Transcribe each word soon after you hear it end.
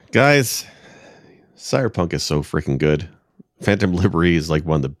Guys, Cyberpunk is so freaking good. Phantom Liberty is like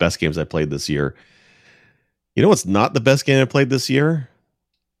one of the best games I played this year. You know what's not the best game I played this year?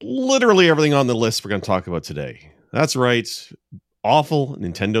 Literally everything on the list we're going to talk about today. That's right. Awful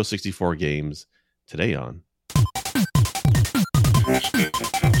Nintendo 64 games today on.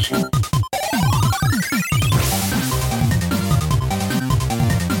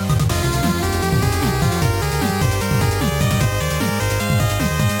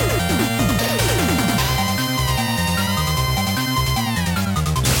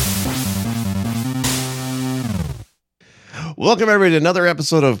 Welcome everybody to another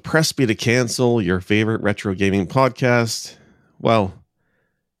episode of Press Me to Cancel, your favorite retro gaming podcast. Well,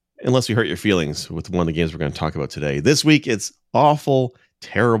 unless we hurt your feelings with one of the games we're going to talk about today. This week, it's awful,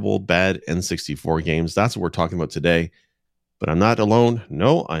 terrible, bad N64 games. That's what we're talking about today. But I'm not alone.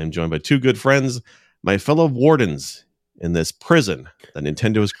 No, I am joined by two good friends, my fellow wardens in this prison that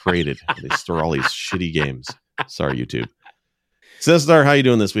Nintendo has created. They store all these shitty games. Sorry, YouTube. Cesar, how you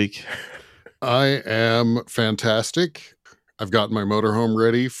doing this week? I am fantastic. I've got my motorhome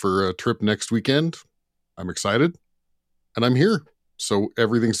ready for a trip next weekend. I'm excited, and I'm here. So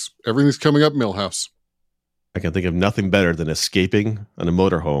everything's coming up, Millhouse. I can think of nothing better than escaping on a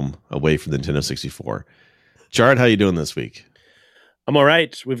motorhome away from the Nintendo 64. Jared, how you doing this week? I'm all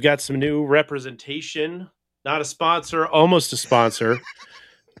right. We've got some new representation. Not a sponsor, almost a sponsor.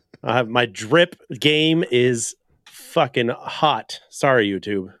 My drip game is fucking hot. Sorry,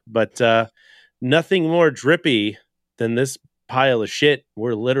 YouTube, but nothing more drippy than this pile of shit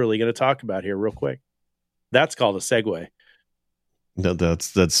we're literally going to talk about here real quick. That's called a segue. No,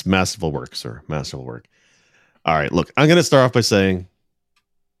 that's masterful work, sir. Masterful work. All right, look, I'm going to start off by saying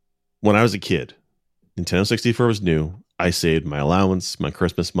when I was a kid, Nintendo 64 was new. I saved my allowance, my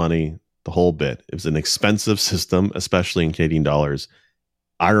Christmas money, the whole bit. It was an expensive system, especially in Canadian dollars.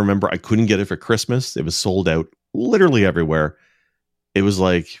 I remember I couldn't get it for Christmas. It was sold out literally everywhere. It was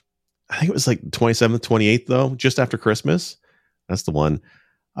like, I think it was like 27th, 28th, though, just after Christmas. That's the one.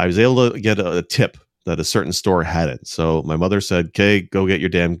 I was able to get a tip that a certain store had it. So my mother said, okay, go get your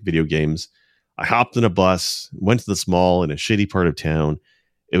damn video games. I hopped in a bus, went to this mall in a shitty part of town.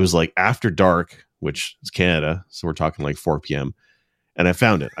 It was like after dark, which is Canada. So we're talking like 4 p.m. And I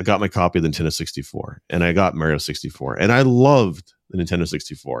found it. I got my copy of the Nintendo 64 and I got Mario 64. And I loved the Nintendo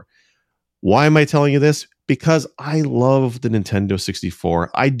 64. Why am I telling you this? Because I love the Nintendo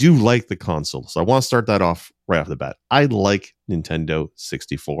 64. I do like the console. So I want to start that off right off the bat. I like Nintendo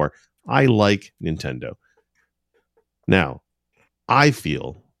 64. I like Nintendo. Now, I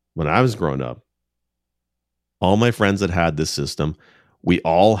feel when I was growing up, all my friends that had this system, we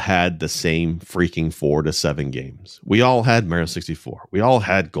all had the same freaking 4 to 7 games. We all had Mario 64. We all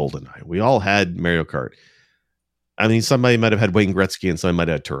had GoldenEye. We all had Mario Kart. I mean, somebody might have had Wayne Gretzky and somebody might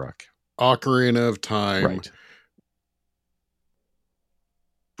have had Turok. Ocarina of Time, Right.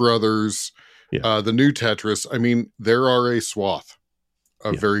 Brothers, Yeah. the new Tetris. I mean, there are a swath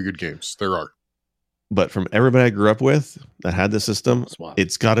of very good games. There are. But from everybody I grew up with that had the system, Swap.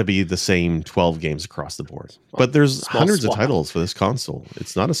 it's got to be the same 12 games across the board. But there's Small hundreds swap. of titles for this console.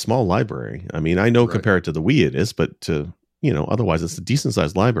 It's not a small library. I mean, I know Right. compared to the Wii it is, but otherwise it's a decent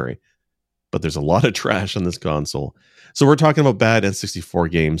sized library. But there's a lot of trash on this console. So we're talking about bad N64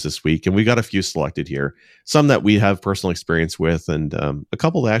 games this week, and we got a few selected here. Some that we have personal experience with, and a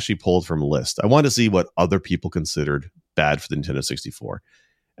couple that actually pulled from a list. I wanted to see what other people considered bad for the Nintendo 64.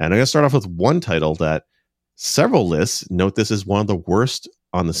 And I'm going to start off with one title that several lists note this is one of the worst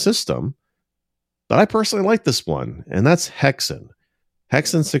on the system, but I personally like this one, and that's Hexen.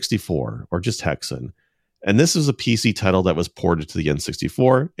 Hexen 64, or just Hexen. And this is a PC title that was ported to the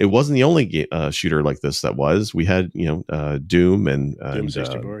N64. It wasn't the only shooter like this that was. We had, Doom and Doom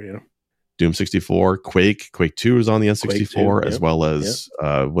 64, yeah. Doom 64, Quake 2 was on the N64, Quake 2, as yep. well as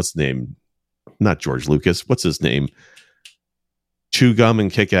what's the name? Not George Lucas. What's his name? Chew Gum and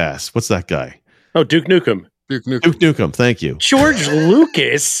Kick Ass. What's that guy? Oh, Duke Nukem. Duke Nukem. Duke Nukem. Thank you. George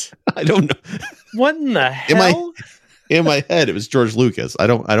Lucas? I don't know. What in the hell? In my head, it was George Lucas. I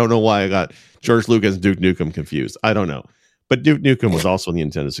don't know why I got George Lucas and Duke Nukem confused. I don't know. But Duke Nukem was also on the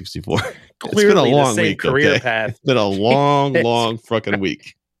Nintendo 64. Clearly It's been a long the same week. career Okay? path. It's been a long fucking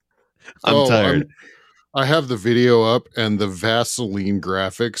week. I'm tired. I have the video up, and the Vaseline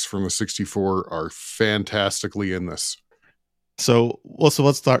graphics from the 64 are fantastically in this. So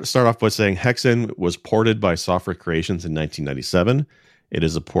let's start off by saying Hexen was ported by Software Creations in 1997. It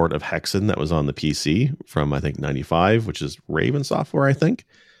is a port of Hexen that was on the PC from, I think, 95, which is Raven Software, I think.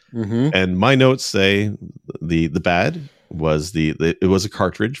 Mm-hmm. And my notes say the bad was it was a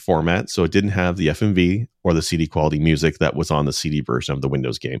cartridge format, so it didn't have the FMV or the CD quality music that was on the CD version of the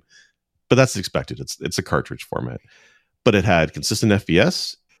Windows game. But that's expected. It's a cartridge format. But it had consistent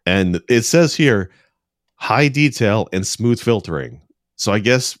FPS, and it says here high detail and smooth filtering. So I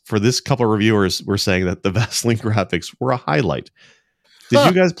guess for this couple of reviewers, we're saying that the Vaseline graphics were a highlight. Did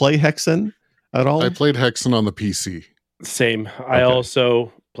you guys play Hexen at all? I played Hexen on the PC. Same. I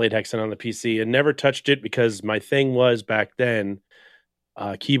also played Hexen on the PC and never touched it because my thing was back then,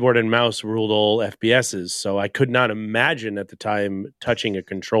 keyboard and mouse ruled all FPSs. So I could not imagine at the time touching a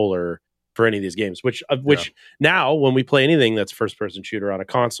controller for any of these games, which now when we play anything that's first person shooter on a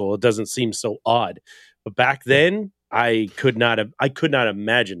console, it doesn't seem so odd. But back then I could not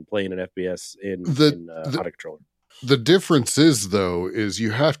imagine playing an FPS on a controller. The difference is, though, is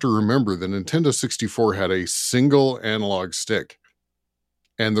you have to remember the Nintendo 64 had a single analog stick.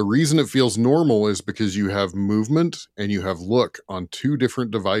 And the reason it feels normal is because you have movement and you have look on two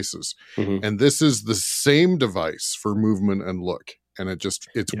different devices. Mm-hmm. And this is the same device for movement and look. And it's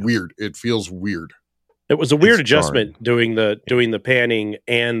weird. It feels weird. It was a weird adjustment doing the panning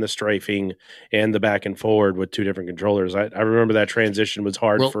and the strafing and the back and forward with two different controllers. I remember that transition was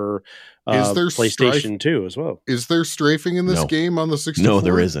hard for PlayStation 2 as well. Is there strafing in this game on the 64? No,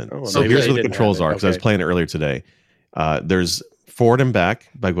 there isn't. Oh, so here's what the controls are, because I was playing it earlier today. There's forward and back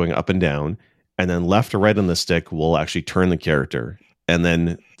by going up and down, and then left or right on the stick will actually turn the character. And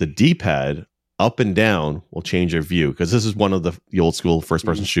then the D-pad up and down will change your view, because this is one of the old school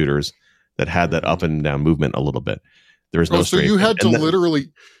first-person shooters that had that up and down movement a little bit. There is no so you had to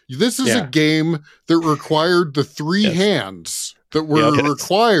literally... This is a game that required the three hands that were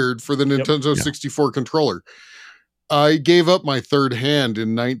required for the Nintendo 64 controller. I gave up my third hand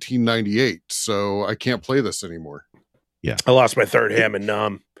in 1998, so I can't play this anymore. Yeah. I lost my third hand in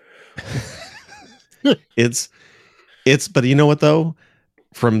Nom. But you know what, though?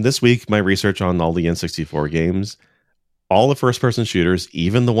 From this week, my research on all the N64 games, all the first-person shooters,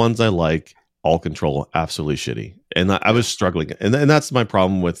 even the ones I like, all control absolutely shitty. And I was struggling. And that's my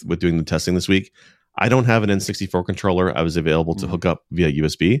problem with doing the testing this week. I don't have an N64 controller. I was available to hook up via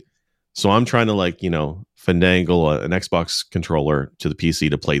USB. So I'm trying to finagle an Xbox controller to the PC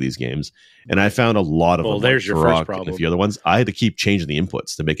to play these games. And I found a lot of them. There's your first problem. And a few other ones. I had to keep changing the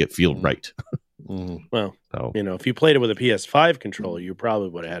inputs to make it feel right. Well, if you played it with a PS5 controller, you probably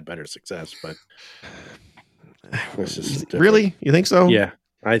would have had better success. But it's just really? You think so? Yeah,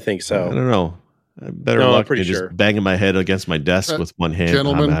 I think so. I don't know. Better luck than just banging my head against my desk with one hand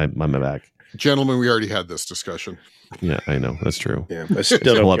behind my back. Gentlemen, we already had this discussion. Yeah, I know. That's true. Yeah, I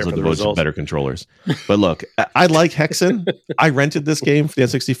still don't care for the results. Better controllers. But look, I like Hexen. I rented this game for the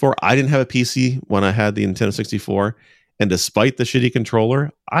N64. I didn't have a PC when I had the Nintendo 64. And despite the shitty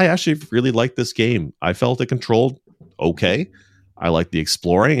controller, I actually really liked this game. I felt it controlled okay. I like the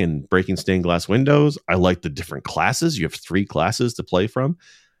exploring and breaking stained glass windows. I like the different classes. You have 3 classes to play from.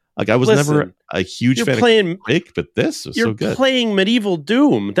 Like, I was never a huge fan of Quake, but this is so good. You're playing medieval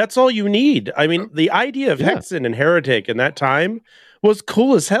Doom. That's all you need. I mean, the idea of Hexen and Heretic in that time was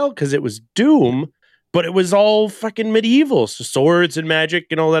cool as hell because it was Doom, but it was all fucking medieval. So swords and magic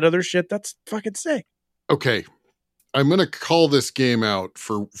and all that other shit. That's fucking sick. Okay. I'm going to call this game out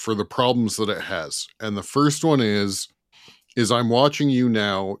for the problems that it has. And the first one is I'm watching you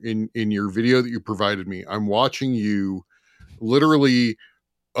now in your video that you provided me. I'm watching you literally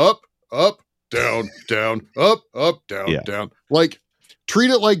up, down, down, up, down, down. Like,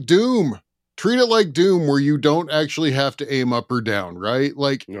 treat it like Doom. Treat it like Doom, where you don't actually have to aim up or down, right?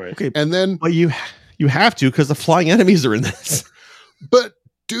 Like, okay, and then... Well, you have to, because the flying enemies are in this. But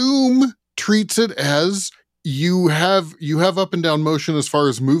Doom treats it as... You have up and down motion as far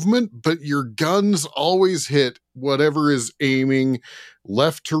as movement, but your guns always hit whatever is aiming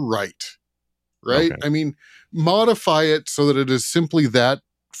left to right. Right? Okay. I mean, modify it so that it is simply that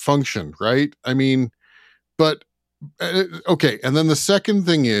function, right? I mean, but okay. And then the second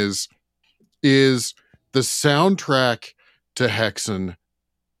thing is the soundtrack to Hexen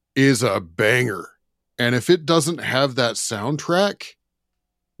is a banger. And if it doesn't have that soundtrack,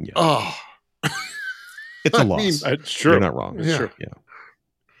 it's a loss. It's true. You're not wrong. It's true. Yeah.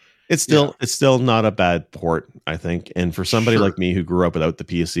 It's still not a bad port, I think. And for somebody like me who grew up without the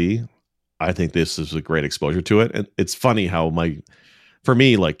PC, I think this is a great exposure to it. And it's funny how for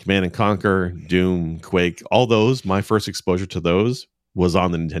me, like Command & Conquer, Doom, Quake, all those, my first exposure to those was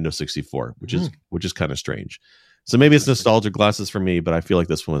on the Nintendo 64, which is kind of strange. So maybe it's nostalgia glasses for me, but I feel like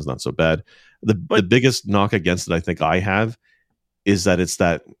this one is not so bad. The biggest knock against it I think I have is that it's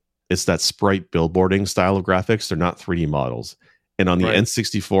that sprite billboarding style of graphics. They're not 3D models. And on the Right.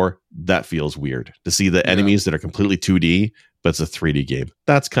 N64, that feels weird to see the enemies that are completely 2D, but it's a 3D game.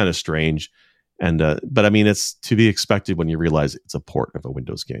 That's kind of strange. And but I mean, it's to be expected when you realize it's a port of a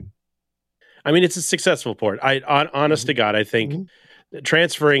Windows game. I mean, it's a successful port. Honest to God, I think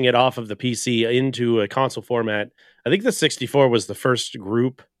transferring it off of the PC into a console format, I think the 64 was the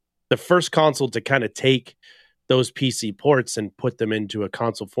first console to kind of take those PC ports and put them into a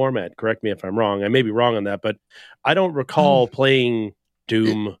console format. Correct me if I'm wrong. I may be wrong on that, but I don't recall playing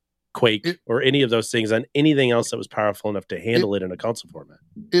Doom, Quake, or any of those things on anything else that was powerful enough to handle it in a console format.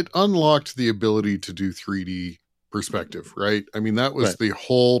 It unlocked the ability to do 3D perspective, right? I mean, that was the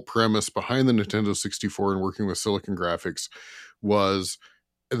whole premise behind the Nintendo 64 and working with Silicon Graphics was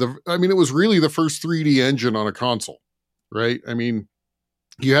it was really the first 3D engine on a console, right? I mean,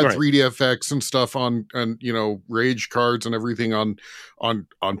 you had 3DFX and stuff on Rage cards and everything on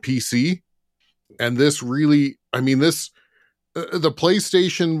PC. And this really, the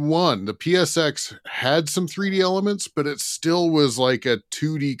PlayStation 1, the PSX had some 3D elements, but it still was like a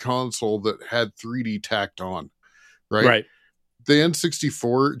 2D console that had 3D tacked on, right? Right. The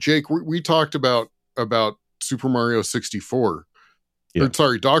N64, Jake, we talked about Super Mario 64,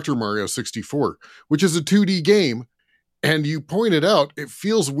 Dr. Mario 64, which is a 2D game. And you pointed out, it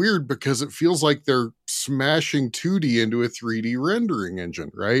feels weird because it feels like they're smashing 2D into a 3D rendering engine,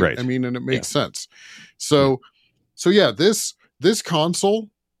 right? I mean, and it makes sense. So this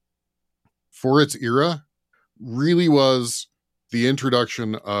console, for its era, really was the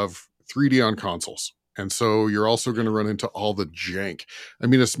introduction of 3D on consoles. And so you're also going to run into all the jank. I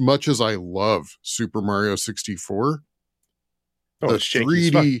mean, as much as I love Super Mario 64, the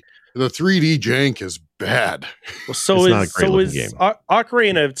 3D jank is bad. Well, so is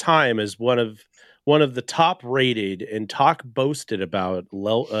Ocarina of Time is one of the top rated and talk boasted about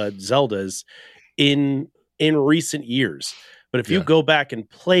Zeldas in recent years. But if you go back and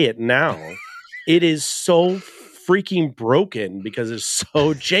play it now, it is so freaking broken because it's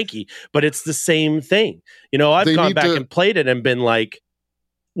so janky. But it's the same thing. I've gone back and played it and been like,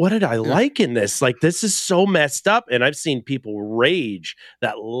 what did I like in this? Like, this is so messed up. And I've seen people rage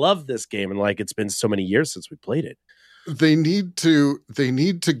that love this game. And like, it's been so many years since we played it. They need to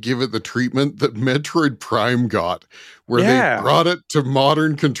give it the treatment that Metroid Prime got, where they brought it to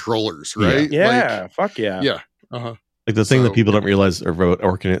modern controllers, right? Yeah. Fuck yeah. Yeah. Uh-huh. Like the thing that people don't realize about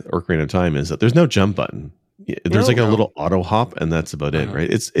Ocarina of Time is that there's no jump button. There's a little auto hop, and that's about it, right?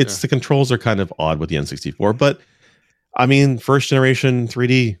 It's the controls are kind of odd with the N64, but I mean, first generation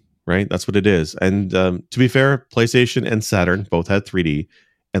 3D, right? That's what it is. And to be fair, PlayStation and Saturn both had 3D,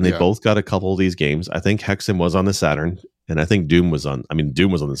 and they both got a couple of these games. I think Hexen was on the Saturn, and I think Doom was on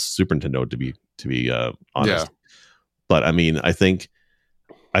the Super Nintendo, to be honest. But I mean, I think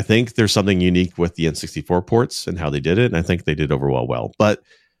there's something unique with the N64 ports and how they did it, and I think they did overall well. But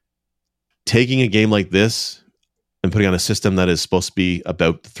taking a game like this and putting on a system that is supposed to be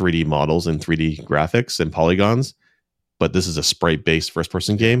about 3D models and 3D graphics and polygons, but this is a sprite-based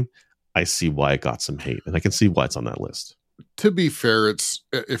first-person game, I see why it got some hate, and I can see why it's on that list. To be fair, it's,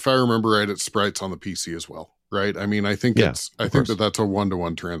 if I remember right, it's sprites on the PC as well, right? I mean, I think that's a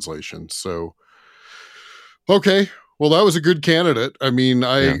 1-to-1 translation. So, okay, well, that was a good candidate. I mean,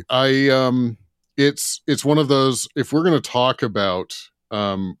 it's one of those. If we're going to talk about,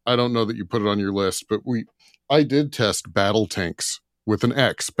 I don't know that you put it on your list, but I did test Battle Tanks with an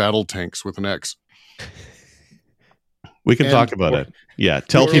X. We can talk about it. Yeah,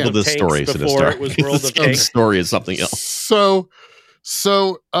 tell people this story. Before it was World of Tanks. The story is something else. So,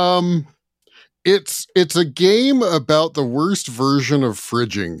 it's a game about the worst version of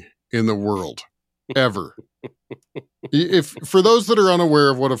fridging in the world ever. If for those that are unaware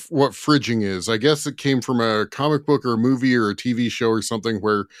of what fridging is, I guess it came from a comic book or a movie or a TV show or something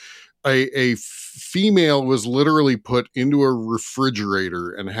where a female was literally put into a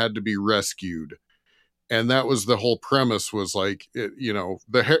refrigerator and had to be rescued. And that was the whole premise, was like,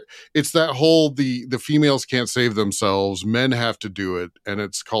 it's that whole, the females can't save themselves, men have to do it, and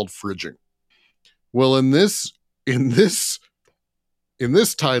it's called fridging. Well, in this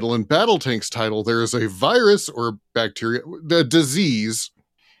title, in BattleTank's title, there is a virus or bacteria, the disease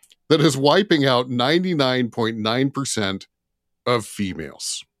that is wiping out 99.9% of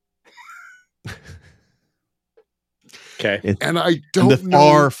females. Okay. And I don't know.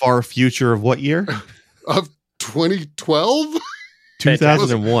 Far, far future of what year? Of 2012?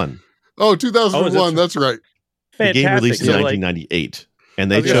 2001. Oh, 2001. That's right. Fantastic. The game released in 1998.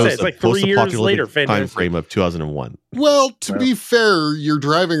 And they chose it's like 3 years later time frame of 2001. Well, to be fair, you're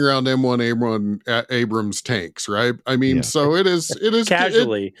driving around M1 Abrams tanks, right? I mean, so it is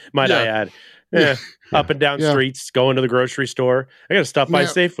casually, might I add. Yeah. Up and down streets, going to the grocery store. I got to stop by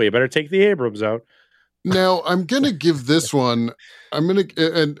Safeway. You better take the Abrams out. Now, I'm going to give this one,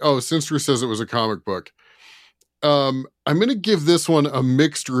 since Drew says it was a comic book, I'm going to give this one a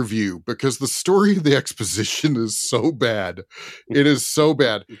mixed review because the story of the exposition is so bad. It is so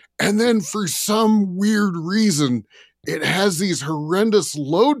bad. And then for some weird reason, it has these horrendous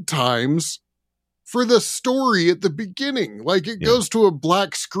load times for the story at the beginning. Like it goes to a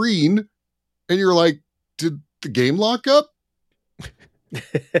black screen and you're like, did the game lock up?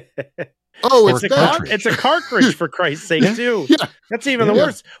 Oh, it's a cartridge for Christ's sake, too. Yeah. That's even the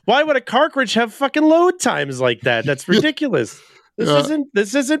worst. Why would a cartridge have fucking load times like that? That's ridiculous.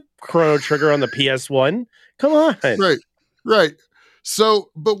 This isn't Chrono Trigger on the PS1. Come on. Right.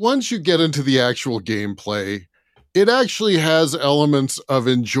 So, but once you get into the actual gameplay, it actually has elements of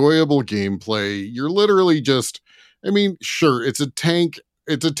enjoyable gameplay. You're literally just, sure, it's a tank.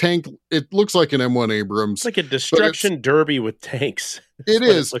 It looks like an M1 Abrams. It's like a destruction derby with tanks. It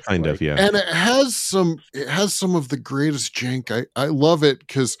is kind of, yeah. And it has some of the greatest jank. I love it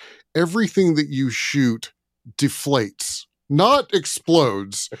because everything that you shoot deflates, not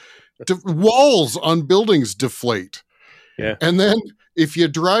explodes. Walls on buildings deflate. Yeah. And then if you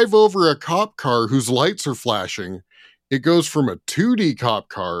drive over a cop car whose lights are flashing, it goes from a 2D cop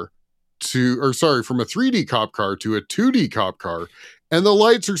car from a 3D cop car to a 2D cop car. And the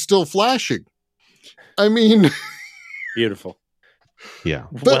lights are still flashing. Beautiful. Yeah.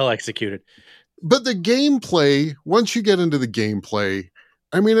 Well executed. But the gameplay, once you get into the gameplay,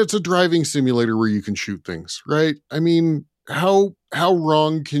 it's a driving simulator where you can shoot things, right? How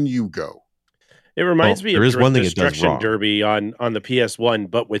wrong can you go? It reminds me of one thing Destruction Derby on the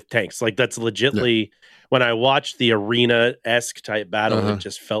PS1, but with tanks. Like that's legitimately when I watched the arena-esque type battle, it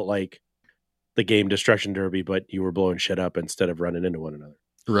just felt like the game Destruction Derby, but you were blowing shit up instead of running into one another.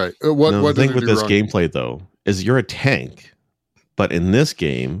 Right. The thing with this gameplay, though, is you're a tank, but in this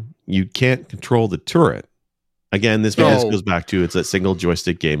game, you can't control the turret. Again, this goes back to it's a single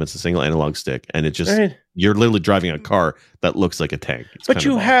joystick game. It's a single analog stick, and it just you're literally driving a car that looks like a tank. But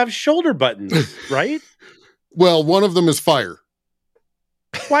you have shoulder buttons, right? Well, one of them is fire.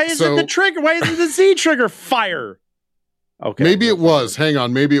 Why isn't the trigger? Why isn't the Z trigger fire? Okay. Maybe it was. Hang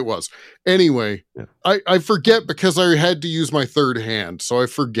on. Maybe it was. Anyway, I forget because I had to use my third hand, so I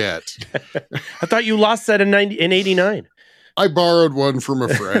forget. I thought you lost that in 89. I borrowed one from a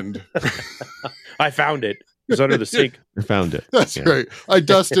friend. I found it. It was under the sink. You found it. That's right. I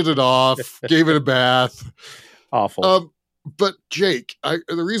dusted it off, gave it a bath. Awful. But Jake,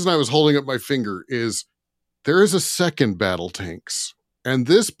 the reason I was holding up my finger is there is a second Battle Tanks, and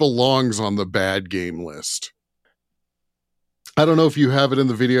this belongs on the bad game list. I don't know if you have it in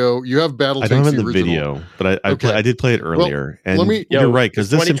the video. You have Battle Tanks. I don't have it in the video, but I did play it earlier. Well, and you're right, because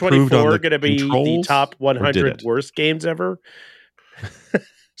this improved on the going to be the top 100 worst games ever.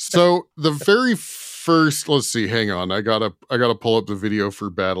 So the very first, let's see, hang on. I gotta pull up the video for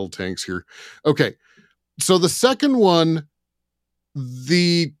Battle Tanks here. Okay. So the second one,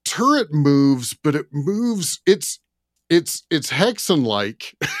 the turret moves, but it moves, it's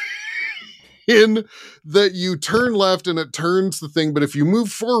Hexen-like. In that you turn left and it turns the thing, but if you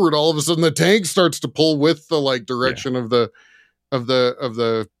move forward, all of a sudden the tank starts to pull with the direction of the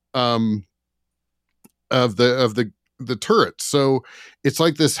turret. So it's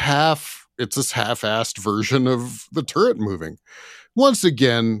like this half-assed version of the turret moving. Once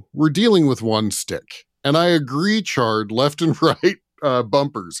again, we're dealing with one stick, and I agree, Chard, left and right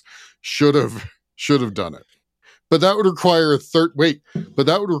bumpers should have done it. But that would require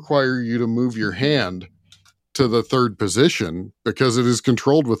that would require you to move your hand to the third position because it is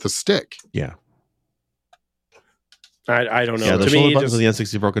controlled with a stick. Yeah. I don't know. Yeah, the shoulder buttons of the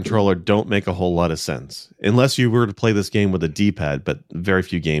N64 controller don't make a whole lot of sense unless you were to play this game with a D-pad, but very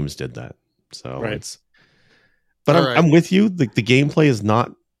few games did that. So it's. But I'm with you. The gameplay is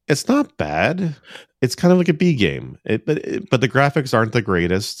not. It's not bad. It's kind of like a B game, but the graphics aren't the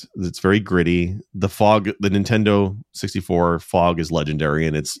greatest. It's very gritty. The fog, the Nintendo 64 fog is legendary,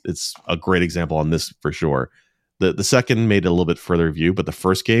 and it's a great example on this for sure. The second made a little bit further view, but the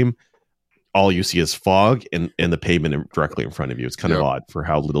first game, all you see is fog and the pavement directly in front of you. It's kind of odd for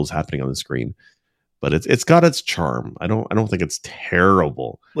how little is happening on the screen, but it's got its charm. I don't think it's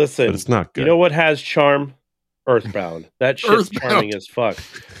terrible. Listen, but it's not good. You know what has charm? Earthbound. That shit's charming as fuck.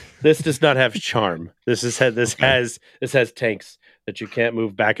 This does not have charm. This has tanks that you can't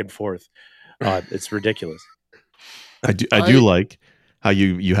move back and forth. It's ridiculous. I do like how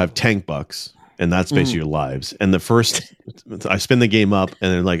you have tank bucks, and that's basically your lives. And the first, I spin the game up,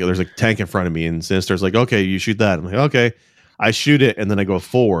 and then there's a tank in front of me, and Sinister's like, "Okay, you shoot that." I'm like, "Okay." I shoot it, and then I go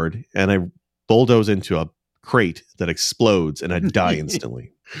forward, and bulldoze into a crate that explodes, and I die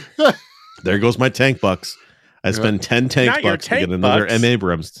instantly. There goes my tank bucks. I spend 10 tank Not your bucks tank to get another bucks. M.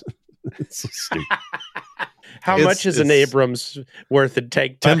 Abrams. It's so stupid. How much is an Abrams worth in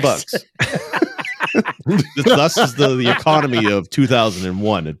tank bucks? $10. Thus is the economy of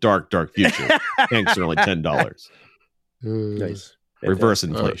 2001, a dark, dark future. Tanks are only $10. Nice. Reverse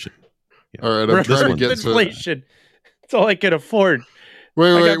inflation. All right, I'm trying to get inflation. It's all I can afford.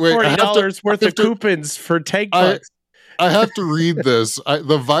 Wait. I got $40 worth of coupons for tank bucks. I have to read this.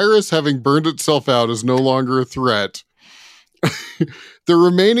 The virus, having burned itself out, is no longer a threat. The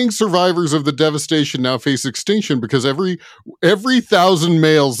remaining survivors of the devastation now face extinction because every 1,000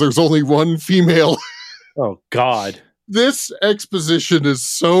 males, there's only one female. Oh, God. This exposition is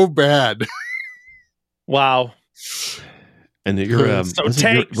so bad. Wow. And you're So what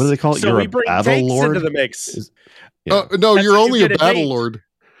tanks. do they call it? So You're we a bring battle tanks lord into the mix. Yeah. No, That's you're how you only get a a battle date. lord.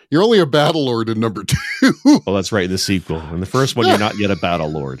 You're only a battle lord in number 2. Oh, that's right. In the sequel, in the first one, you're not yet a battle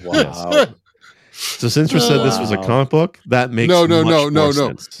lord. Wow. Yes. So since you said this was a Wow. comic book, that makes No. more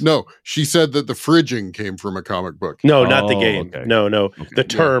sense. No, she said that the fridging came from a comic book. No, not the Oh, game. okay. No. Okay. The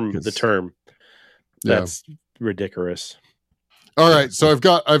term. Yeah, The term. Yeah. That's ridiculous. All right, so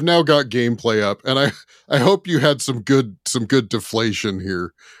I've now got gameplay up, and I hope you had some good deflation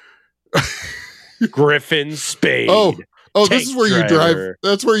here. Griffin Spade. Oh, this Tank is where you driver. drive.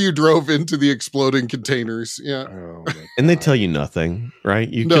 That's where you drove into the exploding containers. Yeah. Oh, my And they God. tell you nothing, right?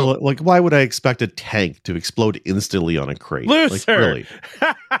 You No. kill it. Like, why would I expect a tank to explode instantly on a crate? Like, Loser. really?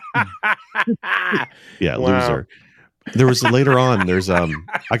 Yeah, Wow. loser. There was later on. There's I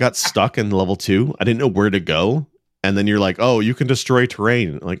got stuck in level 2. I didn't know where to go, and then you're like, oh, you can destroy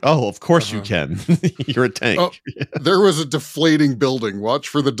terrain. Like, oh, of course you can. You're a tank. Oh, there was a deflating building. Watch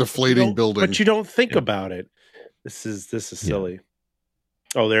for the deflating building. But you don't think Yeah. about it. This is silly.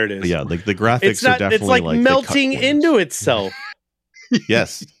 Oh, there it is. But yeah, like the graphics It's are not. definitely It's like they cut melting corners. into itself.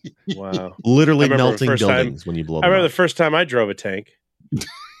 Yes, Wow. literally I remember the melting first time- buildings when you blow I them remember up. the first time I drove a tank.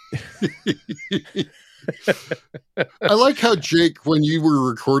 I like how, Jake, when you were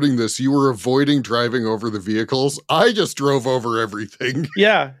recording this, you were avoiding driving over the vehicles. I just drove over everything.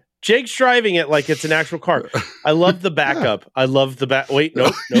 Yeah. Jake's driving it like it's an actual car. I love the backup. I love the back. Wait,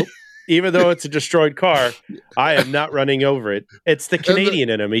 nope. Even though it's a destroyed car, I am not running over it. It's the Canadian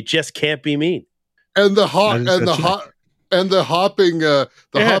in him. He just can't be mean. And the hopping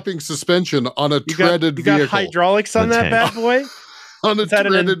suspension on a You treaded got vehicle. hydraulics on The that tank. bad boy? On a Is that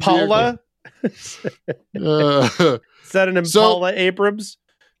an treaded Impala? vehicle. Is that an Impala Abrams?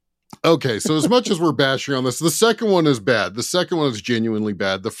 Okay, so as much as we're bashing on this, the second one is bad. The second one is genuinely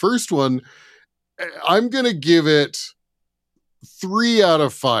bad. The first one, I'm going to give it 3 out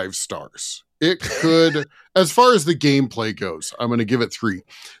of 5 stars. It could, as far as the gameplay goes, I'm going to give it 3.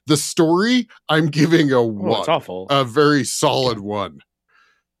 The story, I'm giving a 1. Oh, it's awful. A very solid 1.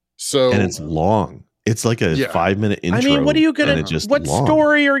 So, And it's long. It's like a 5-minute intro. I mean, what are you and gonna? it's just What long.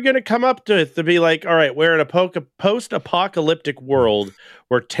 story are you gonna come up to be like? All right, we're in a post-apocalyptic world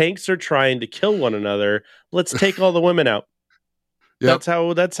where tanks are trying to kill one another. Let's take all the women out. Yep.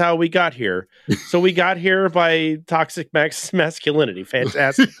 That's how we got here. So we got here by toxic masculinity.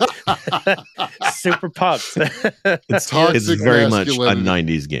 Fantastic, super pumped. It's Toxic very much a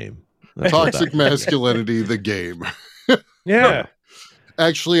masculinity. 90s game. That's what Toxic that- Masculinity, the game. Yeah.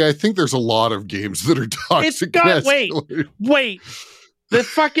 Actually, I think there's a lot of games that are toxic masculinity. Wait. The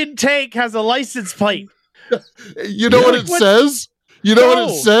fucking tank has a license plate. You know what it What? says? You know what No.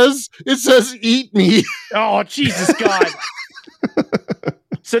 it says? It says "Eat me." Oh, Jesus God.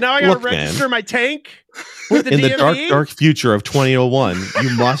 So now I got to Look, man. register my tank with the In the DMV? dark future of 2001, you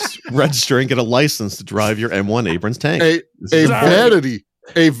must register and get a license to drive your M1 Abrams tank. A This is vanity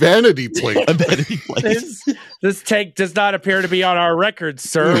plate. a vanity plate. This tank does not appear to be on our records,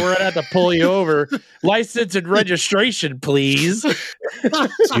 sir. We're gonna have to pull you over. License and registration, please.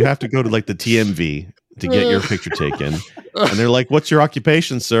 So you have to go to like the TMV to get your picture taken, and they're like, "What's your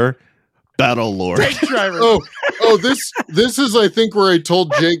occupation, sir?" Battle Lord. Tank driver. Oh, this is, I think, where I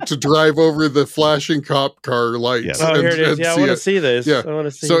told Jake to drive over the flashing cop car lights. Yes. Oh, here it is. and Yeah, I see want to it. see this. Yeah. I want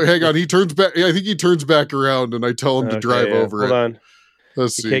to see. So hang on, he turns back. I think he turns back around, and I tell him to drive yeah. over Hold it. on.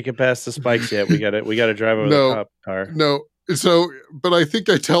 Let's We see. can't get past the spikes yet. We got to drive over No. the cop car. No, so but I think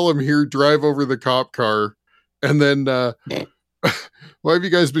I tell him here, drive over the cop car, and then why have you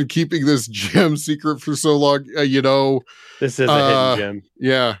guys been keeping this gem secret for so long? This is a hidden gem.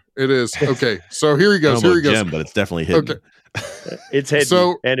 Yeah, it is. Okay, so here he I don't goes. know Here he about goes. gem, but it's definitely hidden. Okay. It's hidden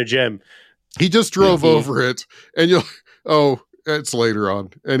So- and a gem. He just drove Yeah. over it, and you'll. Oh, it's later on.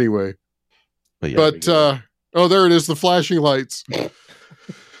 Anyway, But yeah, but there it is, the flashing lights.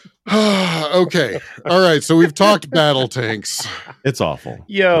 Okay. All right. So we've talked battle tanks. It's awful.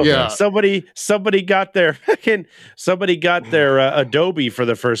 Yo, Yeah. somebody got their Adobe for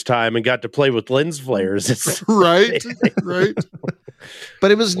the first time and got to play with lens flares. It's Right. Right.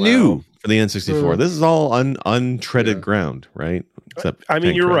 But it was Wow. new for the N64. This is all untreaded ground, right? Except I mean,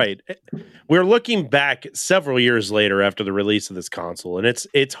 tank you're tread. right. We're looking back several years later after the release of this console, and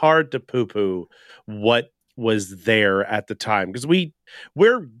it's hard to poo-poo what was there at the time because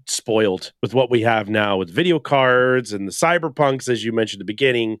we're spoiled with what we have now with video cards and the cyberpunks, as you mentioned at the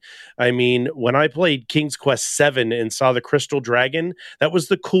beginning. I mean, when I played King's Quest 7 and saw the Crystal Dragon, that was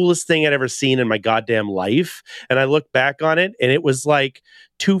the coolest thing I'd ever seen in my goddamn life. And I look back on it and it was like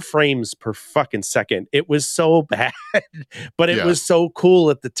 2 frames per fucking second. It was so bad, but it was so cool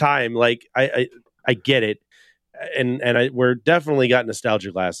at the time. Like I get it. And we're definitely got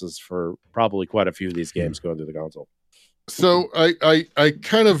nostalgia glasses for probably quite a few of these games going through the console. So I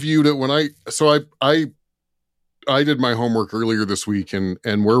kind of viewed it when I did my homework earlier this week and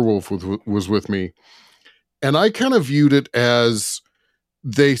Werewolf was with me, and I kind of viewed it as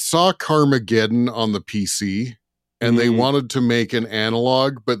they saw Carmageddon on the PC and they wanted to make an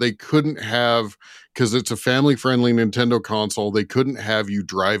analog, but they couldn't have, because it's a family friendly Nintendo console, they couldn't have you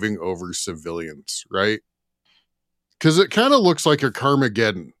driving over civilians, right? Because it kind of looks like a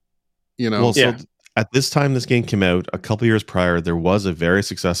Carmageddon, you know? Well, so at this time this game came out, a couple years prior, there was a very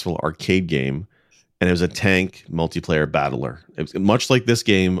successful arcade game, and it was a tank multiplayer battler. It was much like this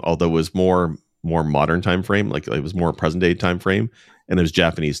game, although it was more modern time frame, like it was more present day time frame, and it was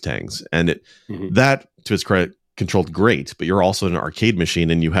Japanese tanks. And it that, to its credit, controlled great, but you're also an arcade machine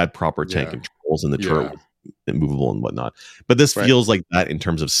and you had proper tank controls and the turret was movable and whatnot. But this feels like that in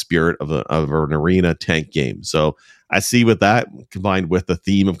terms of spirit of an arena tank game. So I see with that combined with the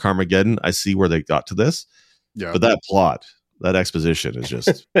theme of Carmageddon, I see where they got to this. Yeah. But that plot, that exposition is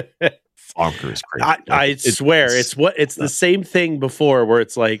just bonkers crazy. I swear it's the same thing before where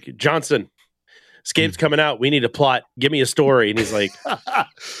it's like, Johnson, this game's coming out. We need a plot. Give me a story. And he's like,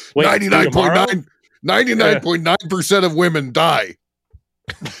 99.9% of women die.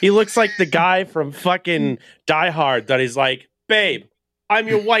 He looks like the guy from fucking Die Hard that he's like, babe, I'm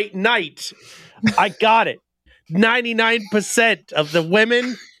your white knight. I got it. 99% of the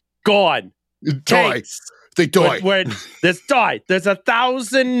women gone. Die. They die. There's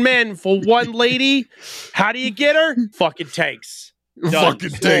 1,000 men for one lady. How do you get her? Fucking tanks. Done.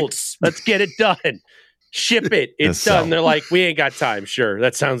 Fucking tanks. Let's get it done. Ship it. It's done. They're like, we ain't got time. Sure.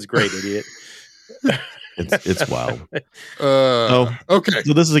 That sounds great, idiot. It's wild. Okay.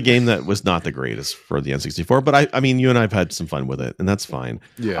 So this is a game that was not the greatest for the N64, but I mean, you and I have had some fun with it, and that's fine.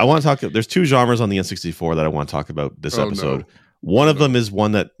 Yeah. I want to talk. There's 2 genres on the N64 that I want to talk about this episode. One of them is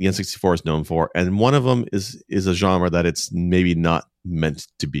one that the N64 is known for, and one of them is a genre that it's maybe not meant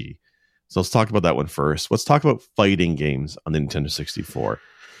to be. So let's talk about that one first. Let's talk about fighting games on the Nintendo 64.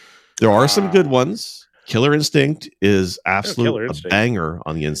 There are some good ones. Killer Instinct is absolute a banger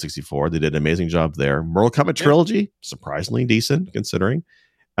on the N64. They did an amazing job there. Mortal Kombat Trilogy, surprisingly decent considering.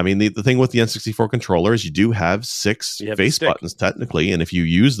 I mean, the thing with the N64 controller is you do have 6 face buttons technically, and if you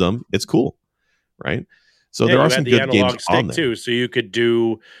use them, it's cool, right? So there are some good games on there too. So you could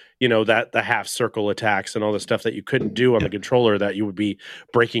do, the half circle attacks and all the stuff that you couldn't do on the controller that you would be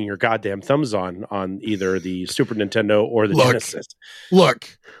breaking your goddamn thumbs on either the Super Nintendo or the Genesis.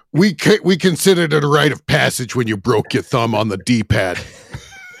 Look, we considered it a rite of passage when you broke your thumb on the D-pad.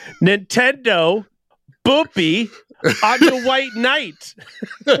 Nintendo, boopy, I'm your white knight.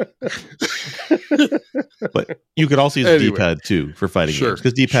 But you could also use D-pad too for fighting games,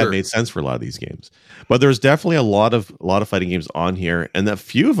 because D-pad made sense for a lot of these games. But there's definitely a lot of fighting games on here, and a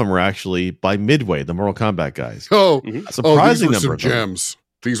few of them were actually by Midway, the Mortal Kombat guys. A surprising these were number some of them. gems.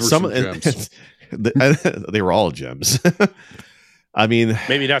 These were some gems. They were all gems. I mean,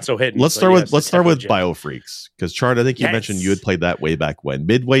 maybe not so hidden. Let's start with BioFreaks, because Chart, I think you mentioned you had played that way back when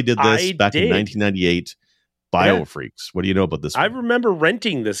Midway did this back in 1998. BioFreaks. What do you know about this one? I remember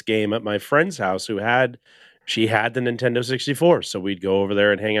renting this game at my friend's house she had the Nintendo 64. So we'd go over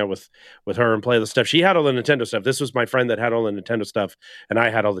there and hang out with her and play the stuff. She had all the Nintendo stuff. This was my friend that had all the Nintendo stuff, and I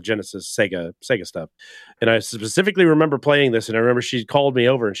had all the Genesis, Sega stuff. And I specifically remember playing this, and I remember she called me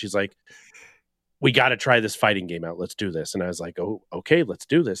over and she's like, we got to try this fighting game out. Let's do this. And I was like, oh, okay, let's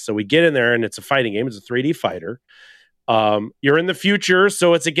do this. So we get in there and it's a fighting game. It's a 3D fighter. You're in the future,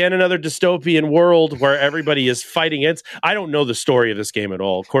 so it's again another dystopian world where everybody is fighting against. I don't know the story of this game at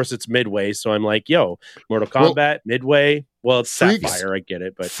all. Of course, it's Midway, so I'm like, yo, Mortal Kombat, Midway. Well, it's Sapphire, I get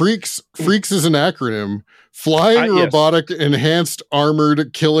it, but Freaks is an acronym. Flying, robotic, enhanced,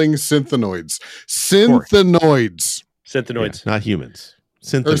 armored, killing synthenoids. Synthenoids, not humans.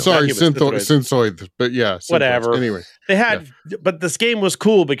 Or sorry, Synthoid. Synthoid. But yeah, Synthoids. Whatever. Anyway, they had, but this game was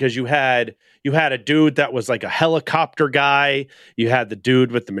cool because you had a dude that was like a helicopter guy. You had the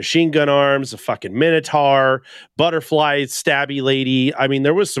dude with the machine gun arms, a fucking minotaur, butterfly, stabby lady. I mean,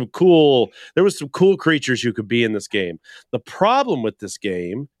 there was some cool creatures you could be in this game. The problem with this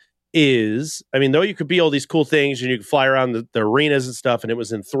game is, I mean, though you could be all these cool things and you could fly around the arenas and stuff, and it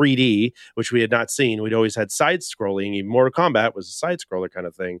was in 3D, which we had not seen. We'd always had side scrolling. Even Mortal Kombat was a side scroller kind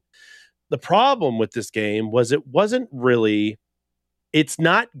of thing. The problem with this game was it's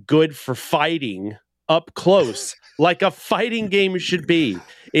not good for fighting up close like a fighting game should be.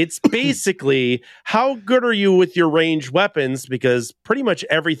 It's basically, how good are you with your ranged weapons? Because pretty much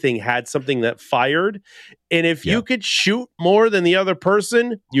everything had something that fired. And if you could shoot more than the other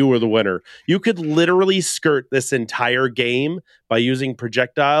person, you were the winner. You could literally skirt this entire game by using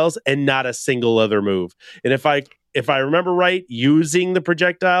projectiles and not a single other move. And if I remember right, using the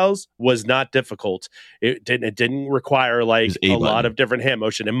projectiles was not difficult. It didn't require like a lot of different hand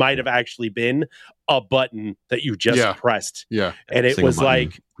motion. It might have actually been a button that you just pressed. Yeah. And it was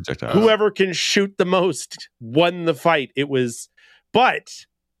like, whoever can shoot the most won the fight. But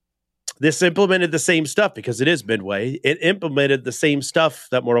this implemented the same stuff because it is Midway. It implemented the same stuff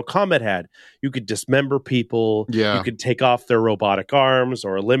that Mortal Kombat had. You could dismember people. Yeah. You could take off their robotic arms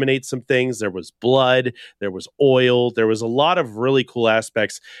or eliminate some things. There was blood. There was oil. There was a lot of really cool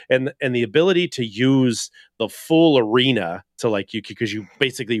aspects. And the ability to use the full arena to because you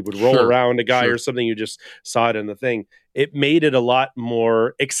basically would roll around a guy or something. You just saw it in the thing. It made it a lot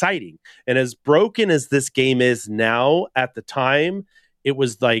more exciting. And as broken as this game is now, at the time, it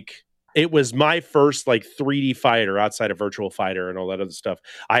was my first 3D fighter outside of Virtual Fighter and all that other stuff.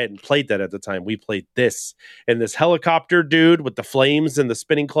 I hadn't played that at the time. We played this. And this helicopter dude with the flames and the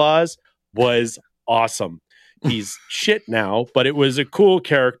spinning claws was awesome. He's shit now, but it was a cool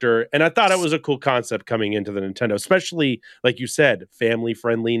character. And I thought it was a cool concept coming into the Nintendo, especially, like you said,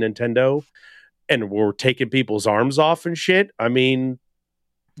 family-friendly Nintendo. And we're taking people's arms off and shit. I mean,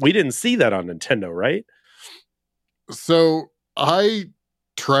 we didn't see that on Nintendo, right? So I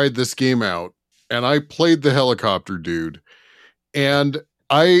tried this game out and I played the helicopter dude, and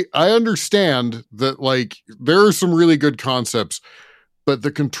I understand that there are some really good concepts, but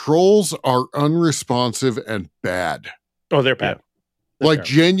the controls are unresponsive and bad. Oh, they're bad.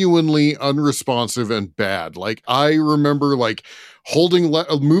 Genuinely unresponsive and bad. I remember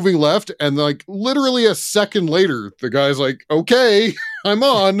moving left, and literally a second later the guy's like, okay, I'm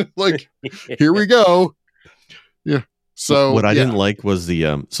on, here we go. Yeah. So what I didn't like was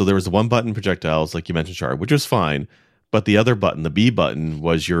so there was the one button projectiles, like you mentioned, Char, which was fine, but the other button, the B button,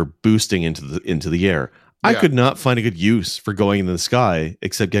 was you're boosting into the air. I could not find a good use for going into the sky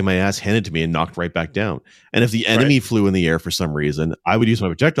except getting my ass handed to me and knocked right back down. And if the enemy flew in the air for some reason, I would use my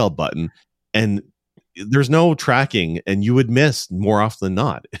projectile button, and there's no tracking, and you would miss more often than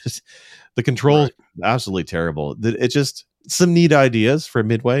not. The control absolutely terrible. It's just some neat ideas for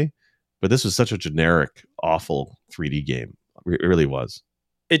Midway. But this was such a generic, awful 3D game. It really was.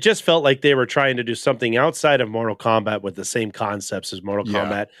 It just felt like they were trying to do something outside of Mortal Kombat with the same concepts as Mortal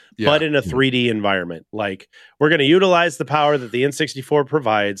Kombat, but in a 3D environment. We're going to utilize the power that the N64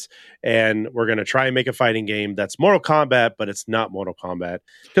 provides, and we're going to try and make a fighting game that's Mortal Kombat, but it's not Mortal Kombat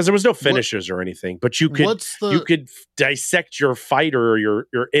because there was no finishers or anything. But you could dissect your fighter or your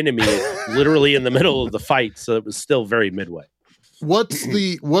enemy literally in the middle of the fight, so it was still very Midway. What's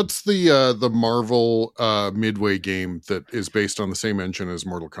the Marvel Midway game that is based on the same engine as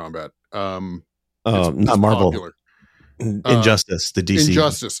Mortal Kombat? Not Marvel. Popular. Injustice, the DC.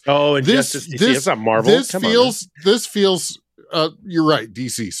 Injustice. Oh, Injustice. DC. It's not Marvel. This feels. You're right,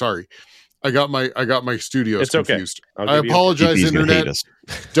 DC. Sorry, I got my studios confused. Okay. I apologize, Internet.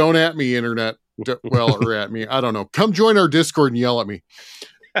 Don't at me, Internet. Or at me. I don't know. Come join our Discord and yell at me.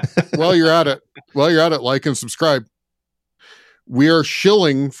 While you're at it, like and subscribe. We are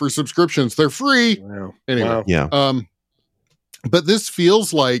shilling for subscriptions. They're free. Wow. Anyway. Wow. Yeah. But this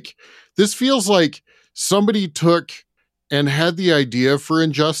feels like somebody took and had the idea for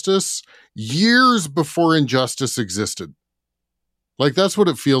Injustice years before Injustice existed. That's what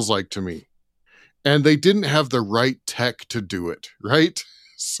it feels like to me. And they didn't have the right tech to do it, right?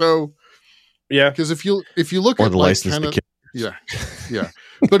 So yeah. Because if you look at the license yeah.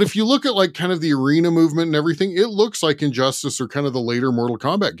 But if you look at kind of the arena movement and everything, it looks like Injustice or kind of the later Mortal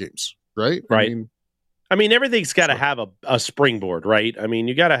Kombat games, right? Right. I mean everything's got to have a springboard, right? I mean,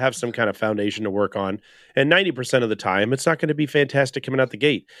 you got to have some kind of foundation to work on. And 90% of the time, it's not going to be fantastic coming out the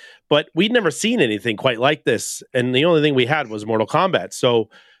gate. But we'd never seen anything quite like this. And the only thing we had was Mortal Kombat. So,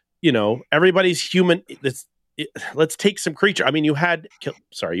 everybody's human. let's take some creature. I mean, you had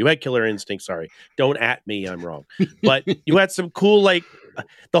Killer Instinct. Sorry, don't at me. I'm wrong. But you had some cool, like,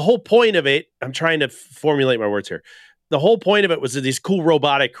 the whole point of it. I'm trying to formulate my words here. The whole point of it was that these cool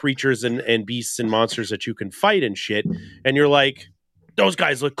robotic creatures and beasts and monsters that you can fight and shit. And you're like, those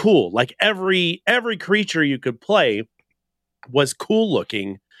guys look cool. Like every creature you could play was cool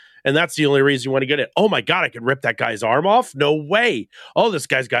looking. And that's the only reason you want to get it. Oh my God, I could rip that guy's arm off? No way. Oh, this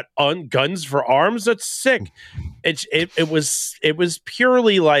guy's got guns for arms? That's sick. It was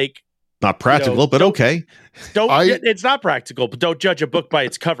purely like, not practical, but okay. It's not practical, but don't judge a book by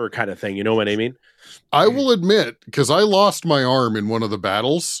its cover kind of thing. You know what I mean? I will admit, because I lost my arm in one of the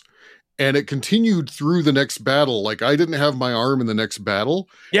battles, and it continued through the next battle. Like, I didn't have my arm in the next battle.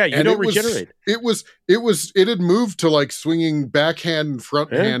 Yeah, you don't regenerate. It had moved to like swinging backhand and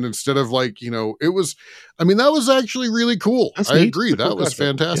front hand instead of like, that was actually really cool. I agree. That was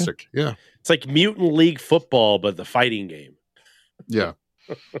fantastic. Yeah. It's like Mutant League football, but the fighting game. Yeah.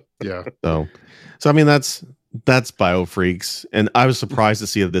 Yeah. So I mean, that's BioFreaks. And I was surprised to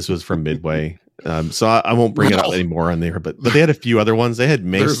see that this was from Midway. So I won't bring it up anymore on there, but they had a few other ones. They had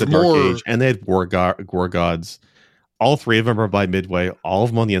Mace the Dark Age, and they had War Gods. All three of them are by Midway. All of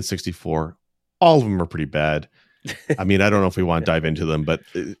them on the N64. All of them are pretty bad. I mean, I don't know if we want to dive into them, but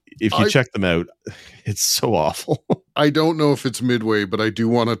if you check them out, it's so awful. I don't know if it's Midway, but I do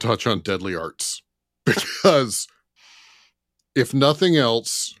want to touch on Deadly Arts because if nothing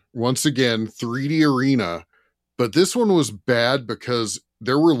else, once again, 3D Arena, but this one was bad because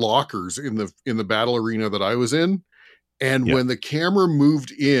there were lockers in the battle arena that I was in. And when the camera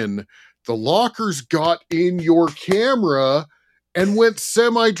moved in, the lockers got in your camera and went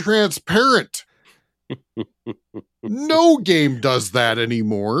semi-transparent. No game does that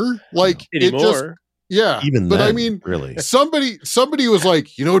anymore. Like it just, Even but then, I mean, really, somebody was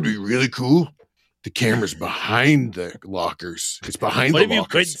like, it'd be really cool. The camera's behind the lockers. It's behind the lockers. What if you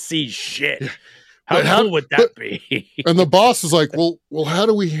couldn't see shit? How cool would that be? And the boss is like, well, how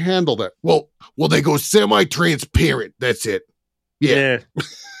do we handle that? Well, they go semi-transparent. That's it. Yeah.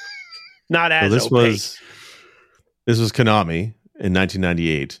 Not as this opaque. This was Konami in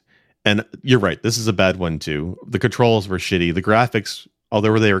 1998. And you're right. This is a bad one too. The controls were shitty. The graphics,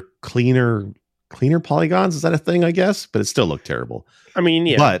 although they were cleaner polygons. Is that a thing? I guess, but it still looked terrible. I mean,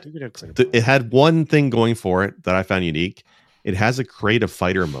 yeah. But it had one thing going for it that I found unique. It has a creative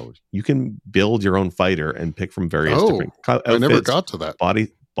fighter mode. You can build your own fighter and pick from various different outfits. I never got to that.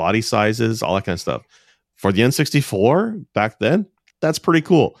 Body sizes, all that kind of stuff. For the N64 back then, that's pretty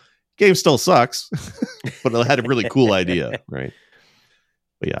cool. Game still sucks, but it had a really cool idea, right?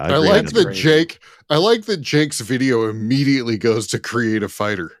 But yeah, I like that Jake's video immediately goes to create a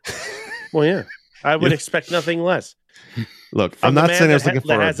fighter. Well, yeah, I would expect nothing less. Look, I'm not saying I was looking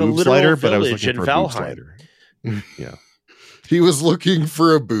for a boob slider, but I was looking for a boob slider. Yeah. He was looking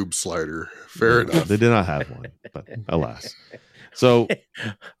for a boob slider. Fair enough. They did not have one, but alas. So,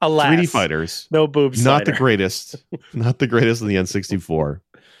 3D fighters, no boob slider. not the greatest in the N64.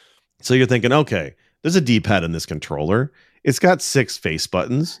 So you're thinking, okay, there's a D-pad in this controller. It's got 6 face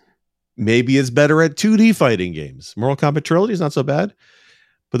buttons. Maybe it's better at 2D fighting games. Mortal Kombat Trilogy is not so bad.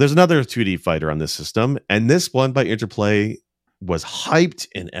 But there's another 2D fighter on this system, and this one by Interplay was hyped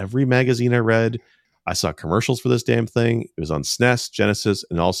in every magazine I read. I saw commercials for this damn thing. It was on SNES, Genesis,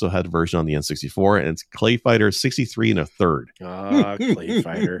 and also had a version on the N64, and it's Clay Fighter 63 1/3. Clay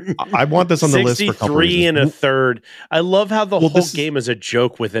Fighter. I want this on the list for a couple reasons. 63 1/3. I love how the whole game is a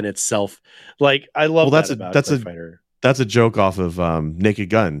joke within itself. Like, I love that about Clay Fighter. That's a joke off of Naked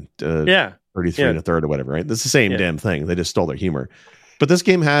Gun. 33 1/3 or whatever, right? That's the same damn thing. They just stole their humor. But this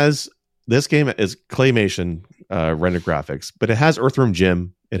game is claymation rendered graphics, but it has Earthworm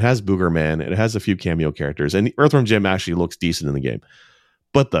Jim, it has Booger Man, it has a few cameo characters, and Earthworm Jim actually looks decent in the game.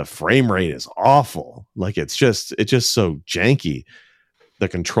 But the frame rate is awful. Like it's just so janky. The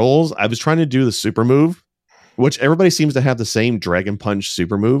controls, I was trying to do the super move, which everybody seems to have the same Dragon Punch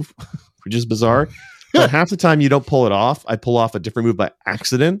super move, which is bizarre. But half the time you don't pull it off. I pull off a different move by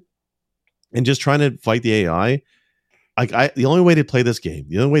accident, and just trying to fight the AI. The only way to play this game,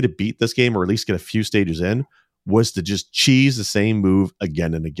 the only way to beat this game, or at least get a few stages in, was to just cheese the same move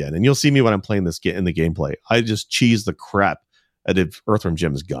again and again. And you'll see me when I'm playing this in the gameplay. I just cheese the crap out of Earthworm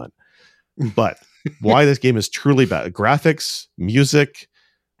Jim's gun. But why this game is truly bad. Graphics, music,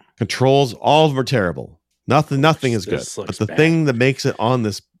 controls, all of them are terrible. Nothing is good. But the thing that makes it on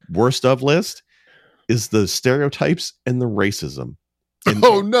this worst of list is the stereotypes and the racism. And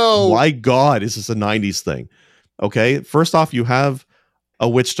oh no. My God, is this a 90s thing? Okay, first off, you have a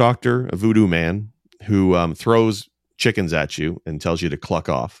witch doctor, a voodoo man, who throws chickens at you and tells you to cluck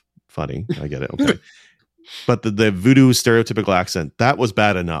off. Funny, I get it. Okay. but the voodoo stereotypical accent, that was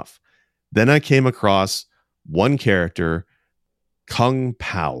bad enough. Then I came across one character, Kung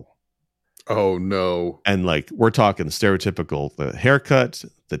Pao. Oh no. And like, we're talking stereotypical, the haircut,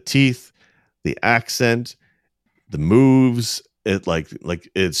 the teeth, the accent, the moves. It like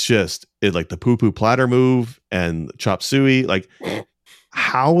it's just it like the poo poo platter move and chop suey. Like,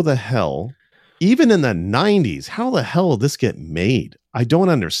 how the hell, even in the 90s, how the hell did this get made? I don't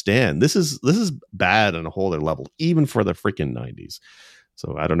understand. This is bad on a whole other level, even for the freaking 90s.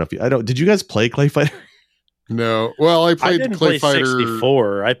 So I don't know if did you guys play Clay Fighter? No. Well, I played didn't Clay play Fighter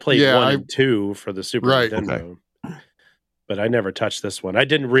 64. I played 1 and 2 for the Super Right. Nintendo. Okay. But I never touched this one. I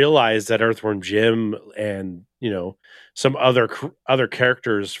didn't realize that Earthworm Jim and, some other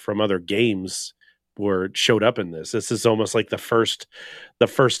characters from other games showed up in this. This is almost like the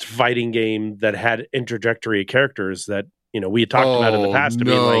first fighting game that had introductory characters that, we had talked about in the past. I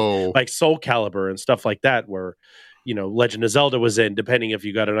mean, like Soul Calibur and stuff like that, where Legend of Zelda was in, depending if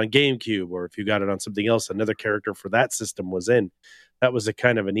you got it on GameCube or if you got it on something else, another character for that system was in. That was a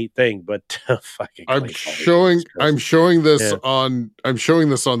kind of a neat thing, but fucking I'm showing this on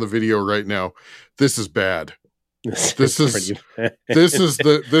the video right now. This is bad. This is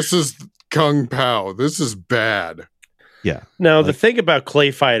Kung Pao. This is bad. Yeah. Now, the thing about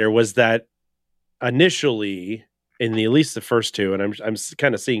Clay Fighter was that initially, in at least the first two, and I'm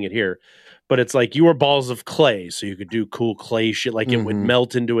kind of seeing it here, but it's like you were balls of clay, so you could do cool clay shit. Like it would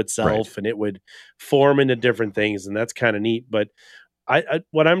melt into itself, and it would form into different things, and that's kind of neat. But I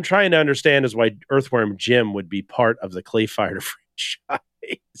what I'm trying to understand is why Earthworm Jim would be part of the Clay Fighter franchise.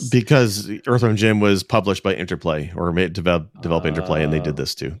 Because Earthworm Jim was published by Interplay or develop Interplay, and they did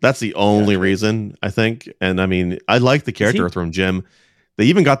this too. That's the only reason, I think. And I mean, I like the character Earthworm Jim. They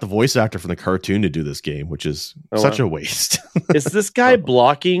even got the voice actor from the cartoon to do this game, which is such a waste. Is this guy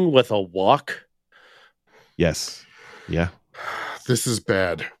blocking with a walk? Yes. Yeah. This is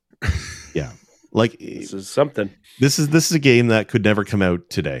bad. Yeah. Like, this is something. This is a game that could never come out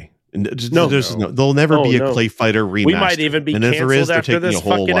today. There'll never be a Clay Fighter remaster. We might even be canceled after this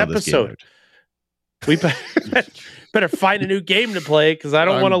fucking episode. We better find a new game to play because I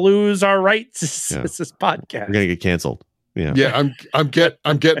don't want to lose our rights. It's this podcast. We're gonna get canceled. Yeah. Yeah, I'm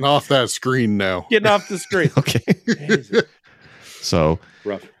getting off that screen now. Getting off the screen. Okay. So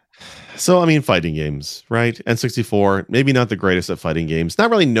rough. So I mean, fighting games, right? N64, maybe not the greatest at fighting games. Not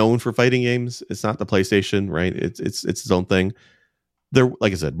really known for fighting games. It's not the PlayStation, right? It's its own thing. There,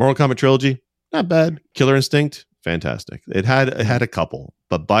 like I said, Mortal Kombat Trilogy, not bad. Killer Instinct, fantastic. It had a couple,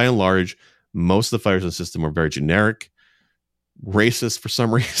 but by and large, most of the fighters in the system were very generic, racist for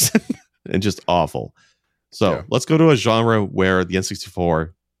some reason, and just awful. So let's go to a genre where the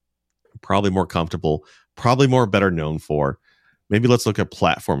N64 probably more comfortable, probably more better known for. Maybe let's look at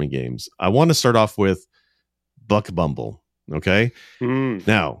platforming games. I want to start off with Buck Bumble. Okay.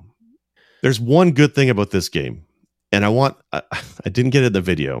 Now, there's one good thing about this game, and I didn't get it in the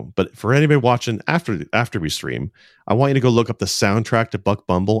video, but for anybody watching after we stream, I want you to go look up the soundtrack to Buck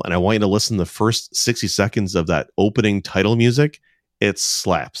Bumble, and I want you to listen to the first 60 seconds of that opening title music. It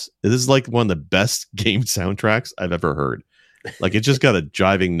slaps. This is like one of the best game soundtracks I've ever heard. Like, it just got a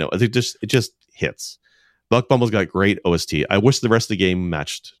jiving note. It just hits. Buck Bumble's got great OST. I wish the rest of the game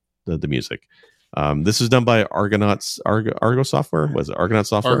matched the music. This is done by Argo Software. Was it Argonaut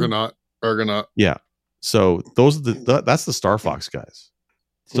Software? Argonaut. Yeah. So that's the Star Fox guys.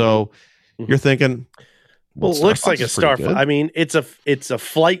 So you're thinking, well, it looks like a Star Fox. I mean, it's a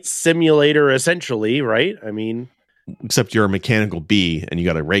flight simulator essentially, right? I mean, except you're a mechanical bee and you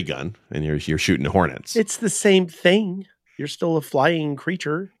got a ray gun and you're shooting hornets. It's the same thing. You're still a flying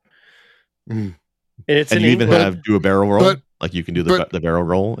creature. And it's and you even do a barrel roll, like you can do the barrel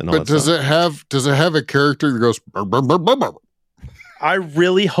roll and all that stuff. Does it have a character that goes burr, burr, burr, burr, burr? I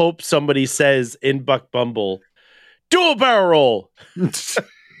really hope somebody says in Buck Bumble, do a barrel roll.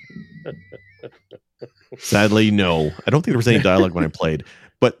 Sadly, no. I don't think there was any dialogue when I played.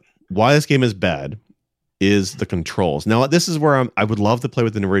 But why this game is bad is the controls. Now, this is where I would love to play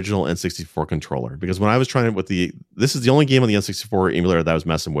with an original N64 controller, because when I was trying it this is the only game on the N64 emulator that I was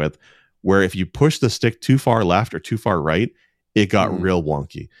messing with, where if you push the stick too far left or too far right, it got real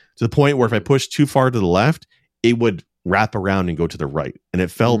wonky, to the point where if I pushed too far to the left, it would wrap around and go to the right. And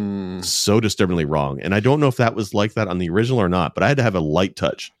it felt so disturbingly wrong. And I don't know if that was like that on the original or not, but I had to have a light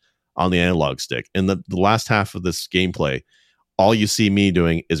touch on the analog stick. And the last half of this gameplay, all you see me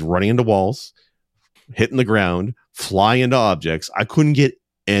doing is running into walls, hitting the ground, flying into objects. I couldn't get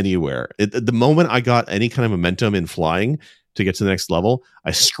anywhere. The moment I got any kind of momentum in flying to get to the next level,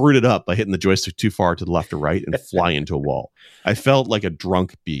 I screwed it up by hitting the joystick too far to the left or right and fly into a wall. I felt like a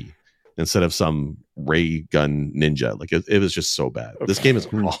drunk bee. instead of some ray gun ninja. Like it was just so bad. This game is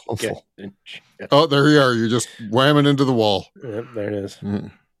awful. Oh, there you are. You're just whamming into the wall. Yep, there it is.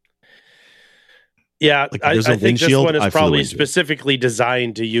 Yeah, Like, I think this one is I flew probably into it. specifically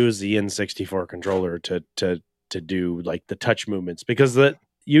designed to use the N64 controller to do like the touch movements, because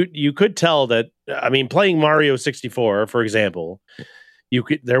you could tell that, I mean, playing Mario 64, for example,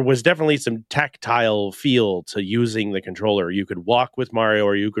 there was definitely some tactile feel to using the controller. You could walk with Mario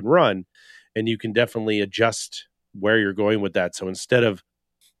or you could run, and you can definitely adjust where you're going with that. So instead of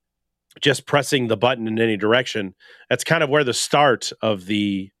just pressing the button in any direction, that's kind of where the start of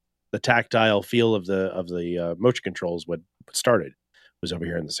the tactile feel of the motion controls would started, was over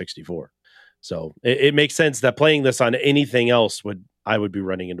here in the 64. So it makes sense that playing this on anything else I would be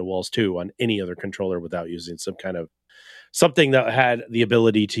running into walls too on any other controller without using something that had the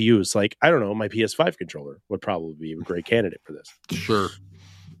ability to use, like, I don't know, my PS5 controller would probably be a great candidate for this. Sure.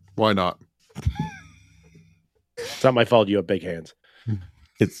 Why not? It's not my fault you have big hands.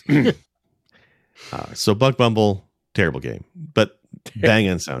 It's so Bug Bumble, terrible game, but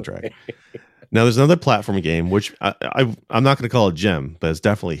banging soundtrack. Now there's another platform game which I'm not going to call a gem, but it's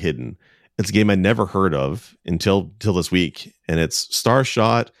definitely hidden. It's a game I never heard of until this week, and it's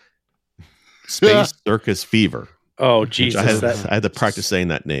Starshot Space Circus Fever. Oh Jesus! I had to practice saying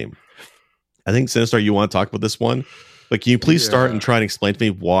that name. I think Sinistar, you want to talk about this one, but can you please start and try and explain to me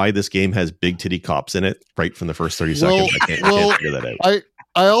why this game has big titty cops in it right from the first 30 seconds? I can't figure that out.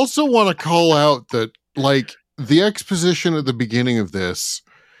 I also want to call out that, like, the exposition at the beginning of this,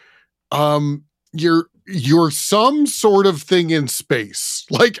 you're some sort of thing in space.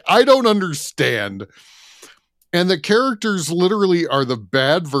 Like, I don't understand. And the characters literally are the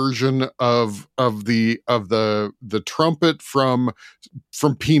bad version of the trumpet from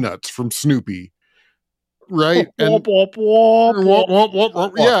Peanuts, from Snoopy. Right? And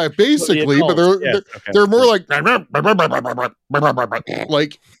yeah, basically, but they're more like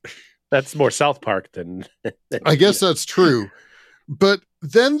that's more South Park than I guess that's true. But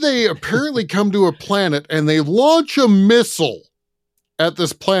then they apparently come to a planet and they launch a missile at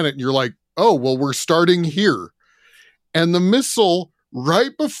this planet, and you're like, oh, well, we're starting here. And the missile,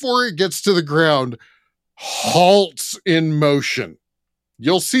 right before it gets to the ground, halts in motion.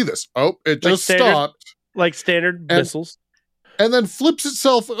 You'll see this. Oh, it just stopped. Like standard missiles. And then flips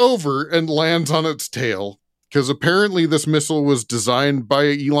itself over and lands on its tail. Because apparently this missile was designed by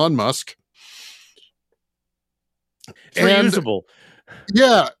Elon Musk. It's reusable.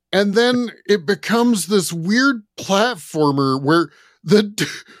 Yeah. And then it becomes this weird platformer where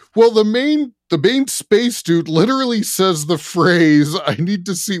the main space dude literally says the phrase, I need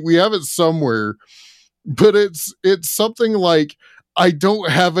to see, we have it somewhere, but it's something like, I don't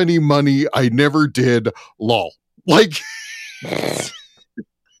have any money, I never did, lol. Like,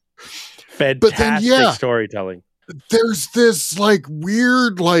 fantastic storytelling. There's this like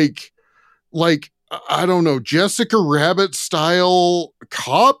weird, like I don't know, Jessica Rabbit style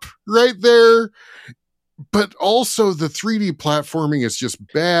cop right there. But also the 3D platforming is just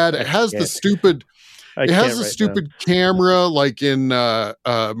bad. It has the stupid camera like in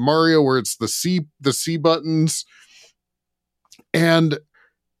Mario, where it's the C buttons. And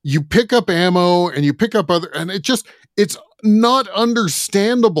you pick up ammo and you pick up and it's not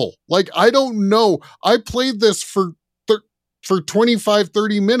understandable. Like, I don't know. I played this for 25,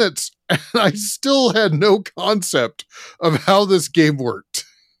 30 minutes and I still had no concept of how this game worked.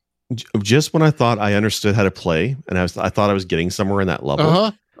 Just when I thought I understood how to play and I thought I was getting somewhere in that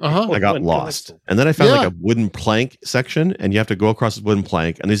level, I got lost. And then I found like a wooden plank section, and you have to go across this wooden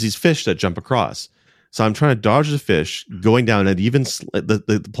plank, and there's these fish that jump across. So I'm trying to dodge the fish, going down, and even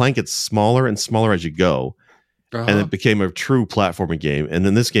the plank gets smaller and smaller as you go. And it became a true platforming game. And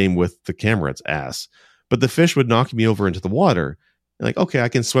then this game with the camera, it's ass. But the fish would knock me over into the water. And like, okay, I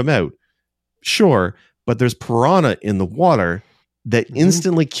can swim out. Sure. But there's piranha in the water that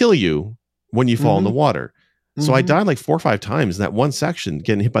instantly kill you when you fall in the water. So I died like 4 or 5 times in that one section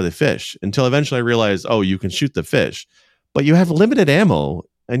getting hit by the fish, until eventually I realized, oh, you can shoot the fish, but you have limited ammo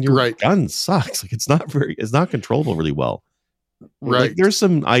and your gun sucks. Like, it's not controllable really well. Right. Like, there's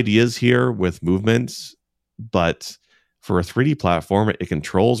some ideas here with movements, but for a 3D platform, it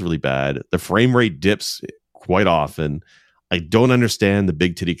controls really bad. The frame rate dips quite often. I don't understand the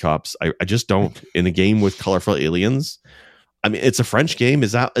big titty cops. I just don't. In a game with colorful aliens, I mean, it's a French game.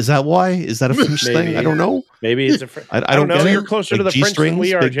 Is that why? Is that a French thing? I don't know. Maybe it's a French. I don't know. You're closer to the French than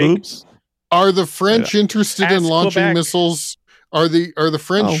we are, big Jake. boobs. Are the French interested in launching missiles? Are the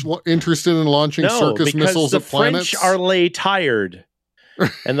French interested in launching circus missiles at planets? The French are lay tired,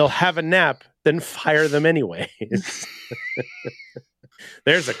 and they'll have a nap, then fire them anyways.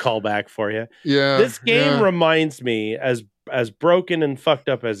 There's a callback for you. Yeah. This game reminds me, as broken and fucked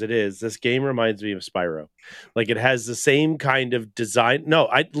up as it is, this game reminds me of Spyro. Like, it has the same kind of design. No,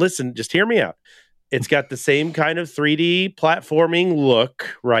 listen, just hear me out. It's got the same kind of 3D platforming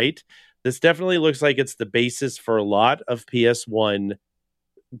look, right? This definitely looks like it's the basis for a lot of PS1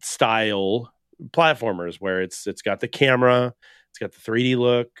 style platformers, where it's got the camera, it's got the 3D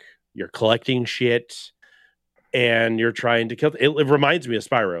look, you're collecting shit, and you're trying to kill. It reminds me of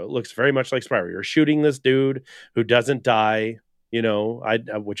Spyro. It looks very much like Spyro. You're shooting this dude who doesn't die,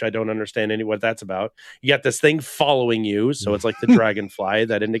 which I don't understand what that's about. You got this thing following you, so it's like the dragonfly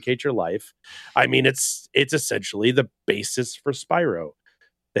that indicates your life. I mean, it's essentially the basis for Spyro.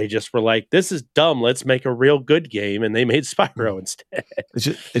 They just were like, this is dumb, let's make a real good game, and they made Spyro instead.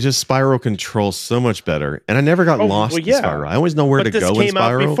 It's just Spyro controls so much better, and I never got lost in Spyro. I always know where to go in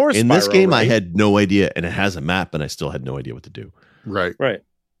Spyro. In this game, right? I had no idea, and it has a map, and I still had no idea what to do. Right.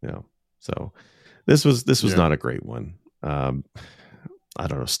 So this was not a great one. I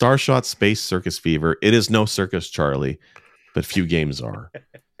don't know. Starshot Space Circus Fever. It is no Circus Charlie, but few games are.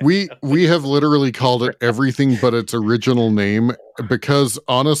 We have literally called it everything but its original name, because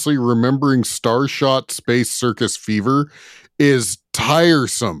honestly, remembering Starshot Space Circus Fever is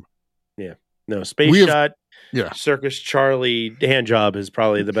tiresome. Yeah. No, Space Shot, Circus Charlie Handjob is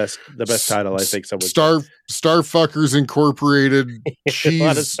probably the best title, I think. Starfuckers Incorporated. A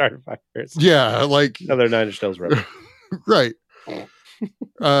lot of Starfuckers. Yeah, like another Nine Inch Nails reference. Right.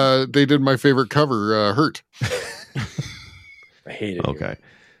 They did my favorite cover, Hurt. I hate it. Okay.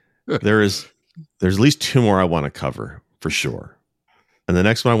 There's at least two more I want to cover for sure. And the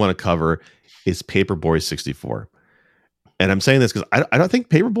next one I want to cover is Paperboy 64. And I'm saying this because I don't think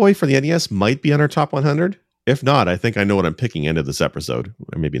Paperboy for the NES might be on our top 100. If not, I think I know what I'm picking end of this episode.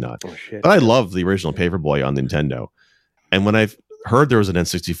 Or maybe not. Oh, shit. But I love the original Paperboy on Nintendo. And when I heard there was an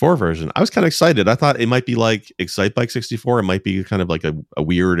N64 version, I was kind of excited. I thought it might be like Excitebike 64. It might be kind of like a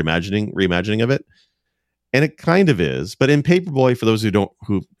weird reimagining of it. And it kind of is, but in Paperboy, for those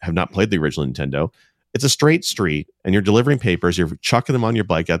who have not played the original Nintendo, it's a straight street, and you're delivering papers. You're chucking them on your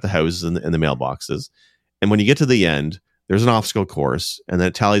bike at the houses and the mailboxes. And when you get to the end, there's an obstacle course, and then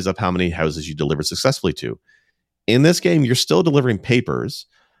it tallies up how many houses you delivered successfully to. In this game, you're still delivering papers,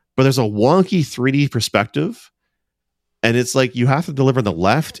 but there's a wonky 3D perspective, and it's like you have to deliver the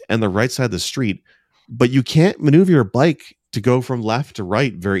left and the right side of the street, but you can't maneuver your bike to go from left to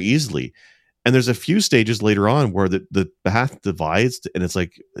right very easily. And there's a few stages later on where the path divides, and it's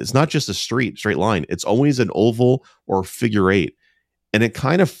like, it's not just a straight line. It's always an oval or figure eight. And it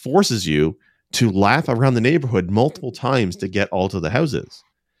kind of forces you to lap around the neighborhood multiple times to get all to the houses.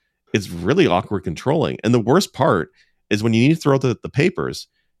 It's really awkward controlling. And the worst part is when you need to throw the papers,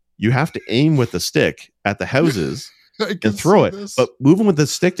 you have to aim with the stick at the houses and throw it. But moving with the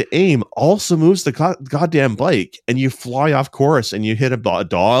stick to aim also moves the goddamn bike, and you fly off course and you hit a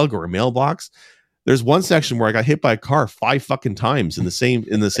dog or a mailbox. There's one section where I got hit by a car 5 fucking times in the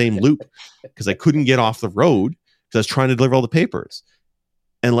same loop because I couldn't get off the road because I was trying to deliver all the papers.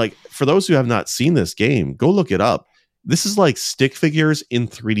 And like, for those who have not seen this game, go look it up. This is like stick figures in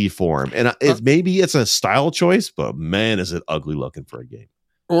 3D form, and maybe it's a style choice, but man, is it ugly looking for a game.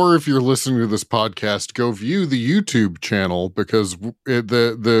 Or if you're listening to this podcast, go view the YouTube channel, because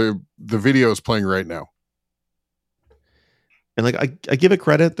the video is playing right now. And like, I give it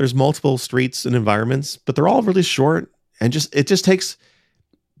credit. There's multiple streets and environments, but they're all really short, and it just takes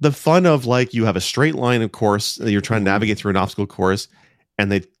the fun of, like, you have a straight line of course that you're trying to navigate through an obstacle course,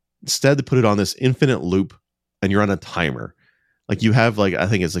 and instead they put it on this infinite loop, and you're on a timer. Like, you have, like, I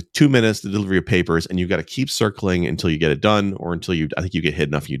think it's like 2 minutes to deliver your papers, and you've got to keep circling until you get it done, or until I think you get hit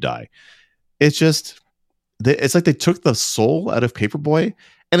enough and you die. It's just, it's like they took the soul out of Paperboy,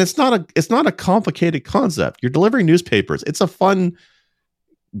 and it's not a complicated concept. You're delivering newspapers. It's a fun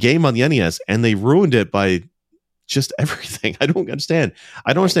game on the NES, and they ruined it by just everything. I don't understand.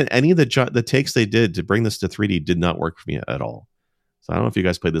 I don't understand any of the takes they did to bring this to 3D did not work for me at all. So I don't know if you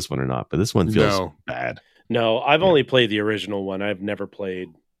guys played this one or not, but this one feels bad. No, I've only played the original one. I've never played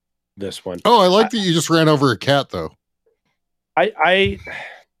this one. Oh, I like that you just ran over a cat, though. I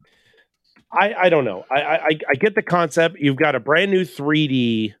don't know. I get the concept. You've got a brand new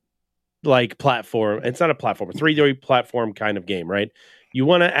 3D like platform. It's not a platform, a 3D platform kind of game, right? You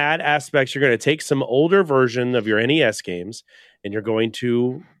want to add aspects. You're going to take some older version of your NES games, and you're going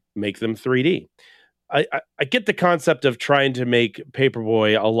to make them 3D. I get the concept of trying to make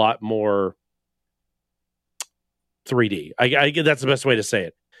Paperboy a lot more 3D. I get that's the best way to say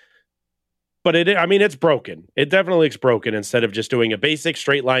it. But it's broken. It definitely looks broken instead of just doing a basic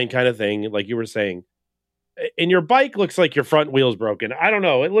straight line kind of thing, like you were saying. and your bike looks like your front wheel's broken. I don't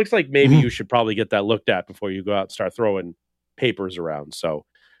know. It looks like maybe Mhm. you should probably get that looked at before you go out and start throwing papers around. So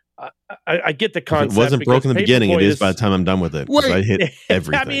I get the If concept. it wasn't because broken in the beginning, it Paperboy is by the time I'm done with it. 'Cause Wait. I hit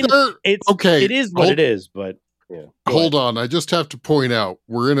everything. I mean, There- it's okay, it is what hold- it is, but yeah. Go Hold ahead. on, I just have to point out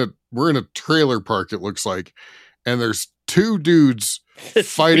we're in a trailer park. It looks like, and there's two dudes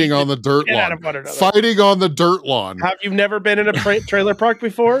fighting on the dirt Get out lawn. of one another. Fighting on the dirt lawn. Have you never been in a trailer park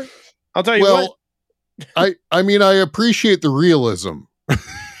before? I'll tell you what. Well, I mean, I appreciate the realism.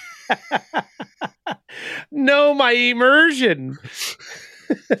 No, my immersion.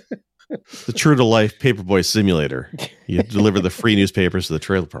 The true to life Paperboy simulator. You deliver the free newspapers to the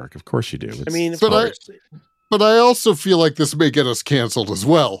trailer park. Of course you do. I mean, of But I- course. But I also feel like this may get us canceled as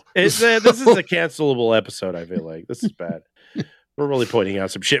well. This is a cancelable episode, I feel like. This is bad. We're really pointing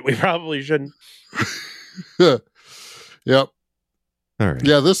out some shit we probably shouldn't. Yep. all right.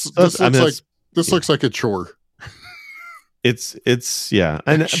 Yeah. This I mean, looks like a chore. It's yeah.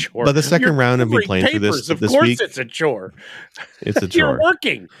 And Chore. by the 2nd You're round of me delivering playing through papers. this Of course week, it's a chore. it's a You're chore.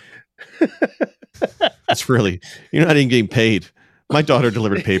 working. It's really, you're not even getting paid. My daughter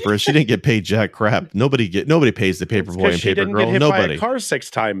delivered papers. She didn't get paid jack crap. Nobody pays the paper boy and She paper didn't girl. get hit Nobody. by a car 6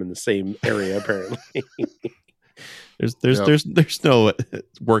 times in the same area, apparently. There's no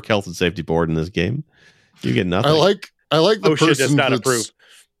work health and safety board in this game. You get nothing. I like the OSHA does person not that's, approve.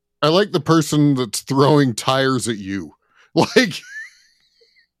 I like the person that's throwing tires at you. Like,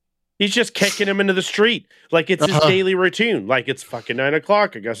 He's just kicking him into the street like it's his Uh-huh. daily routine. Like it's fucking 9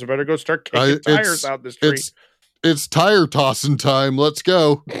 o'clock. I guess I better go start kicking it's- tires out the street. it's tire tossing time. Let's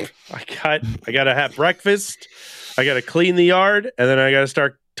go. I gotta have breakfast. I gotta clean the yard, and then I gotta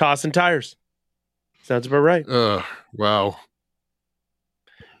start tossing tires. Sounds about right. Wow.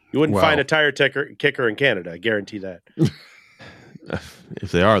 You wouldn't Wow. find a tire kicker in Canada. I guarantee that.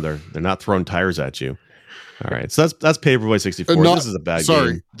 If they are, they're not throwing tires at you. All right, so that's Paperboy 64. This is a bad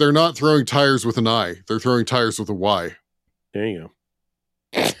Sorry, game. they're not throwing tires with an I. They're throwing tires with a Y. There you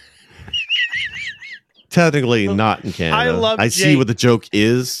go. Technically not in Canada. I love I see Jake. what the joke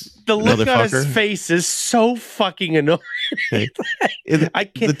is. The look on his motherfucker. face is so fucking annoying. I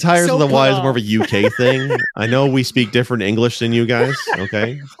can't. The tires so of the put Y is off. more of a UK thing. I know we speak different English than you guys,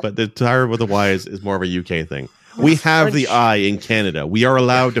 okay? But the tire with the Y is more of a UK thing. We have the French. I in Canada. We are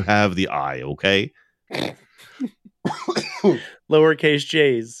allowed to have the I, okay? Lowercase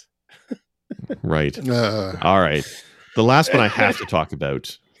J's. Right. All right. The last one I have to talk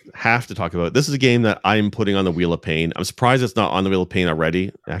about. This is a game that I'm putting on the Wheel of Pain. I'm surprised it's not on the Wheel of Pain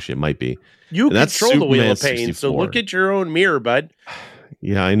already. Actually, it might be. You And that's control the wheel Superman of pain, so 64. look at your own mirror, bud.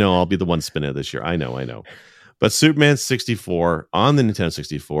 Yeah, I know. I'll be the one spinning it this year. I know. But Superman 64 on the Nintendo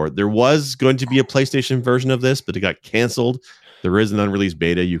 64, there was going to be a PlayStation version of this, but it got canceled. There is an unreleased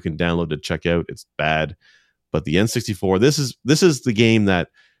beta you can download to check out. It's bad. But the N64, this is the game that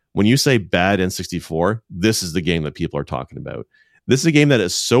when you say bad N64, this is the game that people are talking about. This is a game that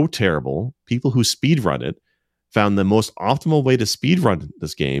is so terrible. People who speedrun it found the most optimal way to speedrun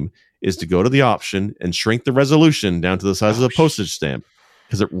this game is to go to the option and shrink the resolution down to the size of the postage stamp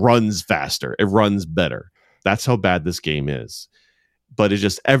because it runs faster. It runs better. That's how bad this game is. But it's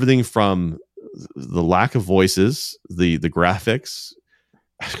just everything from the lack of voices, the graphics,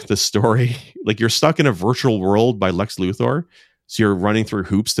 the story. Like you're stuck in a virtual world by Lex Luthor. So you're running through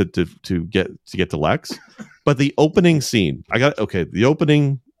hoops to get to Lex. But the opening scene, the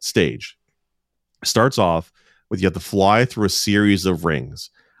opening stage starts off with you have to fly through a series of rings.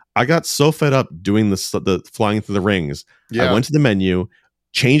 I got so fed up doing the flying through the rings. Yeah. I went to the menu,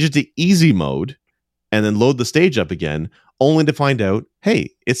 changed it to easy mode, and then load the stage up again, only to find out, hey,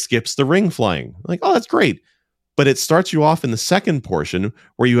 it skips the ring flying. Like, oh, that's great. But it starts you off in the second portion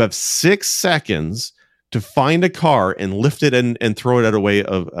where you have 6 seconds to find a car and lift it and throw it out of way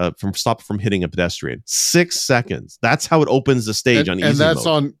of from hitting a pedestrian. 6 seconds. That's how it opens the stage on easy and that's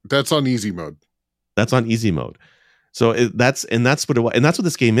mode. that's on easy mode. That's on easy mode. So that's what it was, and that's what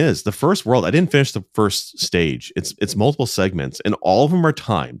this game is. The first world, I didn't finish the first stage. It's multiple segments, and all of them are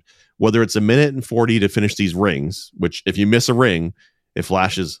timed. Whether it's 1:40 to finish these rings, which if you miss a ring, it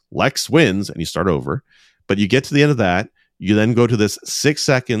flashes Lex wins and you start over. But you get to the end of that, you then go to this 6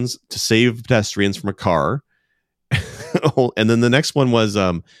 seconds to save pedestrians from a car, and then the next one was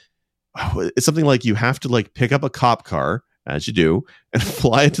it's something like you have to like pick up a cop car as you do and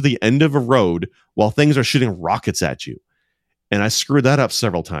fly it to the end of a road while things are shooting rockets at you. And I screwed that up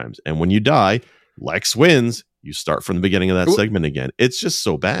several times. And when you die, Lex wins. You start from the beginning of that segment again. It's just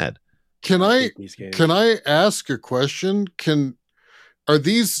so bad. Can I These games. ask a question? Are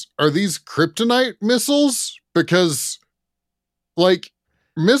these kryptonite missiles? Because like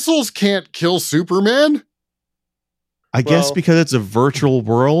missiles can't kill Superman. I guess Well- because it's a virtual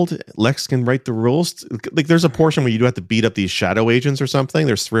world, Lex can write the rules. Like, there's a portion where you do have to beat up these shadow agents or something.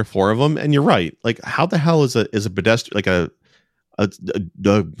 There's 3 or 4 of them, and you're right. Like, how the hell is a pedestrian, like a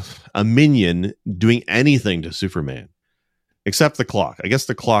minion, doing anything to Superman except the clock? I guess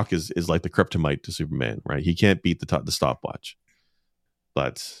the clock is like the kryptonite to Superman, right? He can't beat the stopwatch.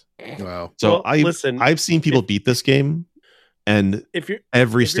 But Wow. so Well, listen, I've seen people beat this game, and if you're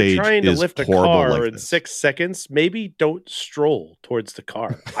every if you're stage trying to is lift a horrible car like in this. 6 seconds, maybe don't stroll towards the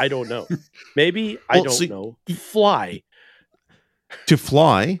car. I don't know. Maybe I Well, don't see- know. Fly. To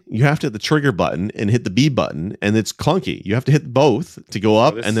fly, you have to hit the trigger button and hit the B button, and it's clunky. You have to hit both to go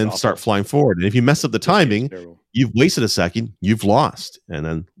up this and is then awful. start flying forward. And if you mess up the This game's timing, terrible. you've wasted a second, you've lost. And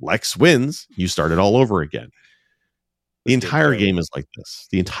then Lex wins, you start it all over again. The This game's entire terrible. game is like this.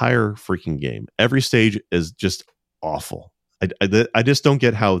 The entire freaking game. Every stage is just awful. I just don't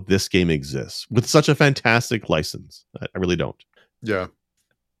get how this game exists with such a fantastic license. I really don't. Yeah.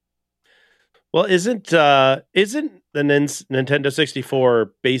 Well, isn't the Nintendo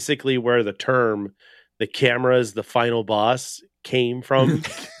 64 basically where the term "the camera is the final boss" came from?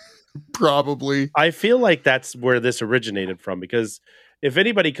 Probably. I feel like that's where this originated from, because if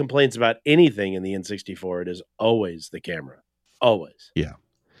anybody complains about anything in the N64, it is always the camera. Always.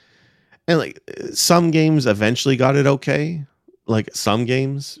 And like some games eventually got it okay, like some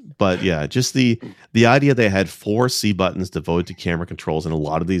games, but yeah, just the idea they had 4 C buttons devoted to camera controls in a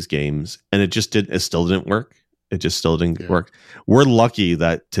lot of these games, and it still didn't work. It just still didn't work. We're lucky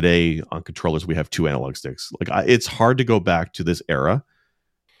that today on controllers we have 2 analog sticks. Like it's hard to go back to this era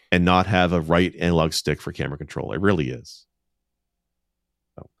and not have a right analog stick for camera control. It really is.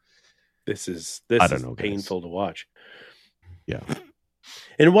 This is I don't know, guys. painful to watch. Yeah.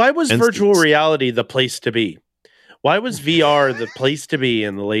 And why was And virtual reality the place to be? Why was VR the place to be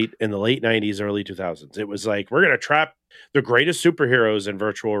in the late 90s, early 2000s? It was like, we're going to trap the greatest superheroes in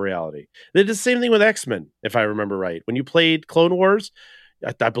virtual reality. They did the same thing with X-Men, if I remember right. When you played Clone Wars,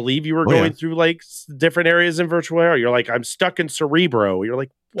 I believe you were going through like different areas in virtual reality. You're like, I'm stuck in Cerebro. You're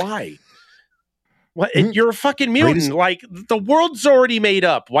like, why? What? And you're a fucking mutant. Like, the world's already made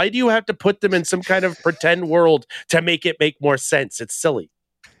up. Why do you have to put them in some kind of pretend world to make it make more sense? It's silly.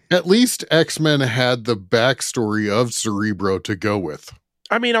 At least X-Men had the backstory of Cerebro to go with.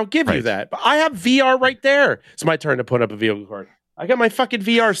 I mean, I'll give you that. But I have VR right there. It's my turn to put up a vehicle card. I got my fucking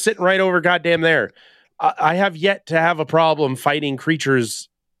VR sitting right over goddamn there. I have yet to have a problem fighting creatures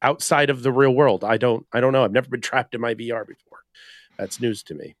outside of the real world. I don't know. I've never been trapped in my VR before. That's news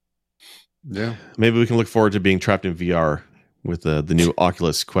to me. Yeah. Maybe we can look forward to being trapped in VR with the new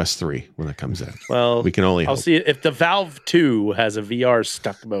Oculus Quest 3 when it comes out. Well, We can only I'll hope. see if the Valve 2 has a VR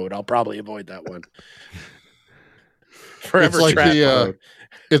stuck mode. I'll probably avoid that one. Forever It's like trapped the, mode.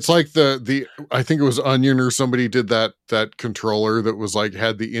 It's like the I think it was Onion or somebody did that controller that was like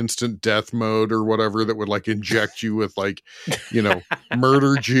had the instant death mode or whatever that would like inject you with like, you know,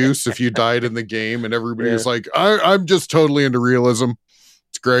 murder juice if you died in the game, and everybody was like, I'm just totally into realism.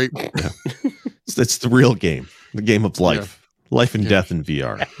 It's great. It's the real game, the game of life. Life and death in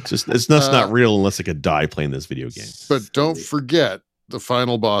VR. It's not real unless I could die playing this video game. But don't forget, the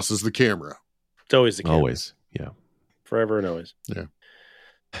final boss is the camera. It's always the camera. Always. Yeah. Forever and always. Yeah.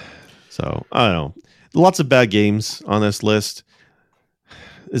 So I don't know. Lots of bad games on this list.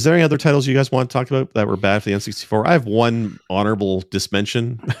 Is there any other titles you guys want to talk about that were bad for the N64? I have one honorable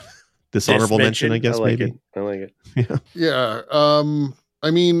dismention. Dishonorable mention, I guess, like maybe. It. I like it. Yeah.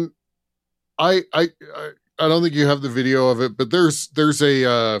 I mean, I don't think you have the video of it, but there's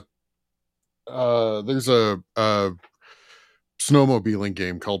a snowmobiling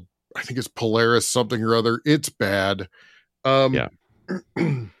game called, I think it's Polaris something or other. It's bad. Yeah.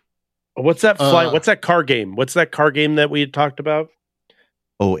 What's that flight? What's that car game? What's that car game that we had talked about?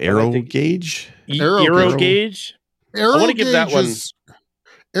 Oh, Aero Gauge? Aero Gauge? I want to give that one.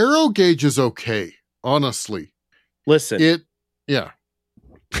 Aero Gauge is okay, honestly. Listen. Yeah.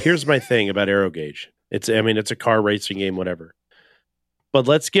 Here's my thing about Aero Gauge. It's a car racing game, whatever. But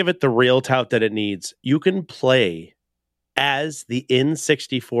let's give it the real tout that it needs. You can play as the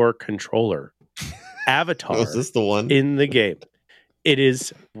N64 controller avatar Oh, is this the one? in the game. It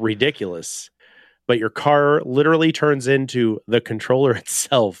is ridiculous. But your car literally turns into the controller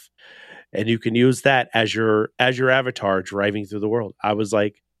itself, and you can use that as your avatar driving through the world. I was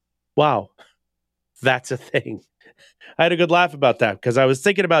like, wow, that's a thing. I had a good laugh about that because I was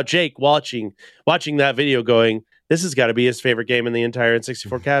thinking about Jake watching that video going, this has got to be his favorite game in the entire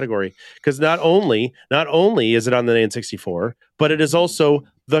N64 category. Because not only is it on the N64, but it is also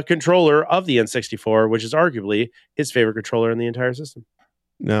the controller of the N64, which is arguably his favorite controller in the entire system.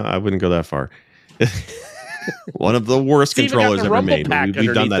 No, I wouldn't go that far. One of the worst It's even got controllers the ever rumble made. pack We've done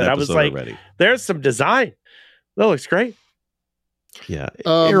underneath that it. I was episode like, already. There's some design. That looks great. Yeah,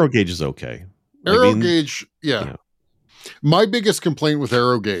 Aero Gauge is okay. Aero Gauge, yeah. My biggest complaint with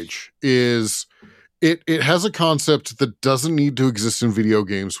Aero Gauge is it has a concept that doesn't need to exist in video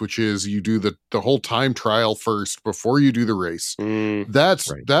games, which is you do the whole time trial first before you do the race.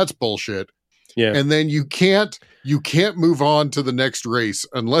 That's bullshit. Yeah. And then you can't move on to the next race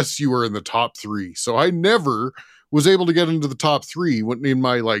unless you are in the top 3. So I never was able to get into the top 3 in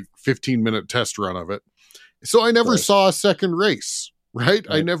my 15-minute test run of it. So I never saw a second race, right?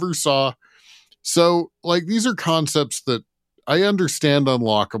 I never saw. So these are concepts that I understand,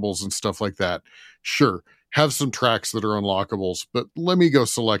 unlockables and stuff like that. Sure, have some tracks that are unlockables, but let me go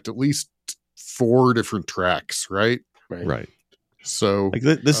select at least 4 different tracks, right? Right. So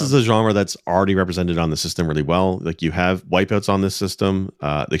this is a genre that's already represented on the system really well. You have wipeouts on this system.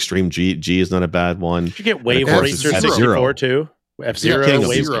 The Extreme G is not a bad one. Did you get Wave Racer 64 too? F-Zero,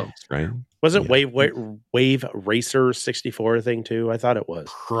 Wave Zero, right? Was it Wave Racer 64 thing too? I thought it was.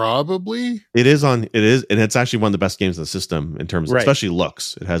 Probably. It is, and it's actually one of the best games in the system in terms of especially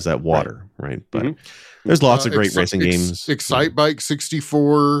looks. It has that water, right? But there's lots of great racing games. Excite Bike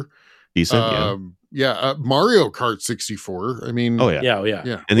 64. Decent, Mario Kart 64. I mean,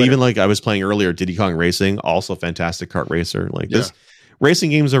 yeah. And even I was playing earlier, Diddy Kong Racing, also fantastic kart racer. This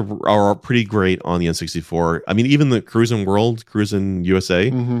racing games are pretty great on the N64. I mean, even the Cruisin' World, Cruisin' USA,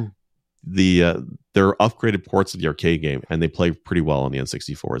 they're upgraded ports of the arcade game, and they play pretty well on the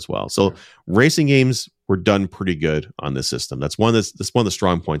N64 as well. So racing games were done pretty good on this system. That's one of the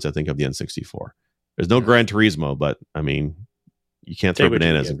strong points, I think, of the N64. There's no Gran Turismo, but I mean, you can't throw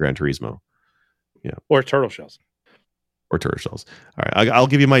bananas in Gran Turismo. Yeah. Or turtle shells. All right. I'll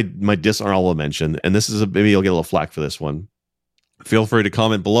give you my dishonorable mention. And this is maybe you'll get a little flack for this one. Feel free to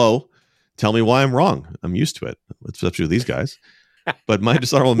comment below. Tell me why I'm wrong. I'm used to it. It's up to these guys. But my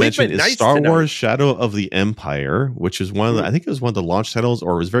dishonorable mention is Star Wars Shadow of the Empire, which is one of the, I think it was one of the launch titles,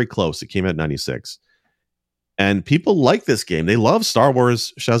 or it was very close. It came out in 96. And people like this game. They love Star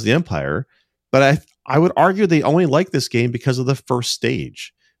Wars Shadow of the Empire. But I would argue they only like this game because of the first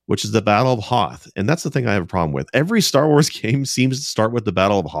stage, which is the Battle of Hoth. And that's the thing I have a problem with. Every Star Wars game seems to start with the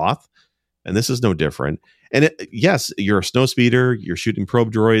Battle of Hoth, and this is no different. And yes, you're a snowspeeder, you're shooting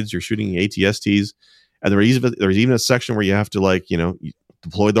probe droids, you're shooting ATSTs, and there's even a section where you have to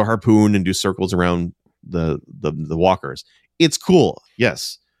deploy the harpoon and do circles around the walkers. It's cool,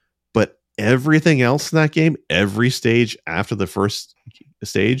 yes. But everything else in that game, every stage after the first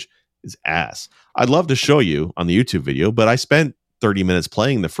stage is ass. I'd love to show you on the YouTube video, but I spent 30 minutes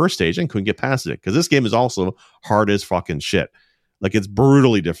playing the first stage and couldn't get past it because this game is also hard as fucking shit. It's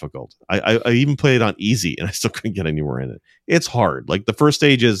brutally difficult. I even played it on easy and I still couldn't get anywhere in it. It's hard. The first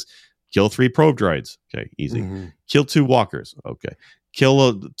stage is kill 3 probe droids. Okay, easy. Kill 2 walkers. Okay.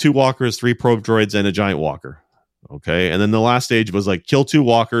 Kill 2 walkers, 3 probe droids, and a giant walker. Okay. And then the last stage was kill 2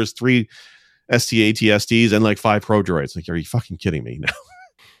 walkers, 3 ATSTs, and 5 probe droids. Are you fucking kidding me? No.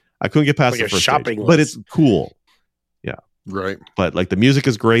 I couldn't get past the first stage. But it's cool. Yeah. Right. But the music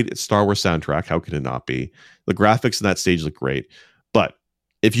is great. It's Star Wars soundtrack. How could it not be? The graphics in that stage look great. But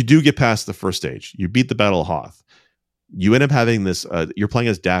if you do get past the first stage, you beat the Battle of Hoth, you end up having this, you're playing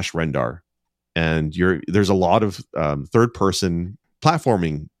as Dash Rendar, and there's a lot of third person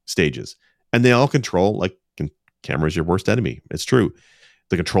platforming stages, and they all control camera's your worst enemy. It's true.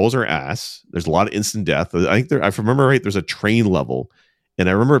 The controls are ass. There's a lot of instant death. I think if I remember right, there's a train level, and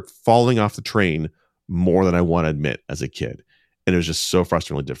I remember falling off the train more than I want to admit as a kid. And it was just so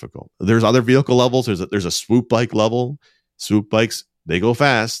frustratingly difficult. There's other vehicle levels. There's a swoop bike level. Swoop bikes, they go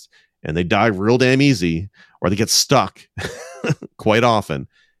fast and they die real damn easy, or they get stuck quite often.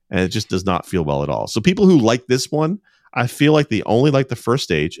 And it just does not feel well at all. So people who like this one, I feel like they only like the first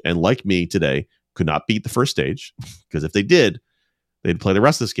stage, and like me today, could not beat the first stage, because if they did, they'd play the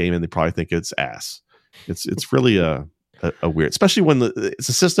rest of this game and they probably think it's ass. It's really a weird, especially when it's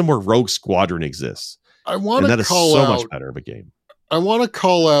a system where Rogue Squadron exists. I want to call so out much better of a game. I want to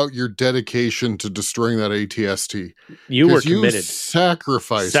call out your dedication to destroying that ATST. You were committed. You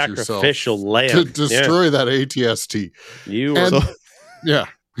sacrificed sacrificial yourself lamb to destroy that ATST. You were, yeah.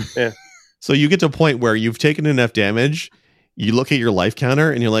 So you get to a point where you've taken enough damage. You look at your life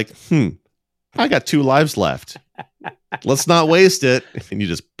counter and you're like, I got 2 lives left. Let's not waste it. And you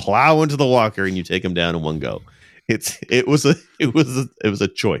just plow into the walker and you take him down in one go. It was a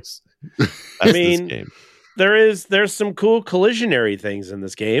choice. I mean, this game. There's some cool collisionary things in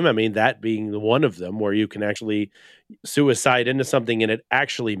this game. I mean, that being the one of them where you can actually suicide into something and it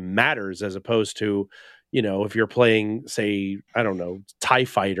actually matters, as opposed to if you're playing, say, I don't know, TIE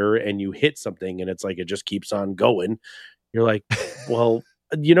Fighter, and you hit something and it's like it just keeps on going, you're like, well,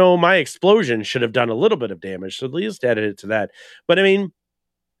 my explosion should have done a little bit of damage, so at least added it to that. But I mean,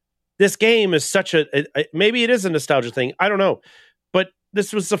 this game is such maybe it is a nostalgia thing. I don't know, but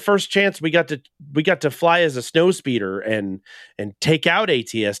this was the first chance we got to fly as a snow speeder and take out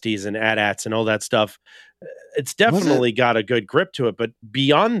ATSTs and AT-ATs and all that stuff. It's definitely got a good grip to it, but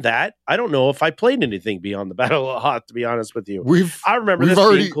beyond that, I don't know if I played anything beyond the Battle of Hoth, to be honest with you. I remember this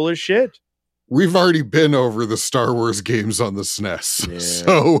being cool as shit. We've already been over the Star Wars games on the SNES,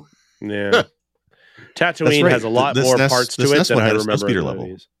 so yeah. Tatooine has a lot more parts to it than I remember.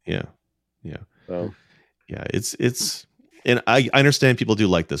 Level. Yeah. So. Yeah, it's and I understand people do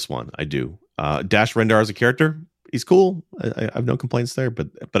like this one. I do. Dash Rendar as a character, he's cool. I have no complaints there, but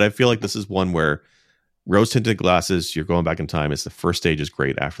I feel like this is one where rose tinted glasses, you're going back in time. It's the first stage is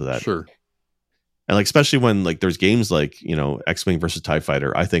great after that. Sure. And like, especially when like there's games like, X-Wing versus TIE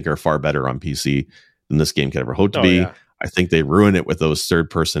Fighter, I think are far better on PC than this game could ever hope to be. Yeah. I think they ruin it with those third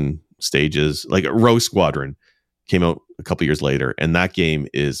person stages. Like Rogue Squadron came out a couple years later, and that game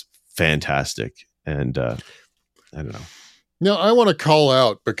is fantastic. And I don't know. Now I want to call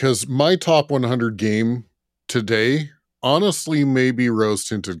out, because my top 100 game today honestly may be rose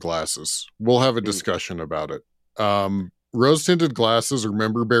tinted glasses. We'll have a discussion about it. Rose tinted glasses or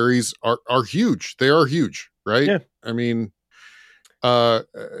member berries are huge. They are huge, right? Yeah. I mean,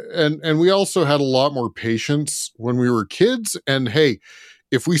 and we also had a lot more patience when we were kids. And hey,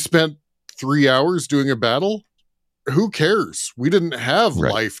 if we spent 3 hours doing a battle, who cares? We didn't have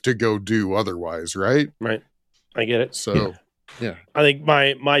life to go do otherwise, right? Right. I get it. So, yeah. I think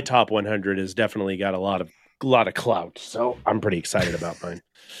my top 100 has definitely got a lot of clout. So I'm pretty excited about mine.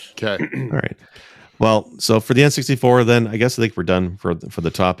 Okay. All right. Well, so for the N64, then I think we're done for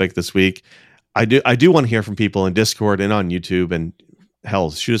the topic this week. I do want to hear from people in Discord and on YouTube, and hell,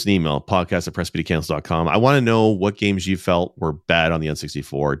 shoot us an email, podcast@pressbtcancel.com. I want to know what games you felt were bad on the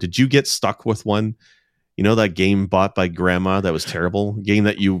N64. Did you get stuck with one? That game bought by grandma that was terrible, game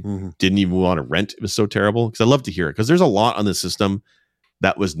that you didn't even want to rent. It was so terrible. Because I love to hear it, because there's a lot on the system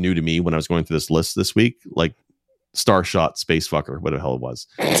that was new to me when I was going through this list this week, like Starshot Space Fucker, whatever the hell it was.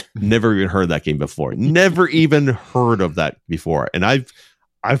 Never even heard that game before. Never even heard of that before. And I've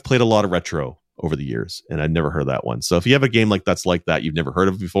played a lot of retro over the years, and I've never heard of that one. So if you have a game like that you've never heard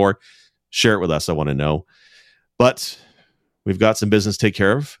of before, share it with us. I want to know. But we've got some business to take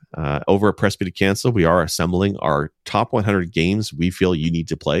care of. Over at Press B to Cancel, we are assembling our top 100 games we feel you need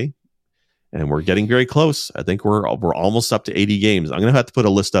to play. And we're getting very close. I think we're almost up to 80 games. I'm going to have to put a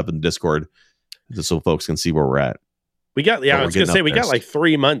list up in the Discord just so folks can see where we're at. I was going to say, we got like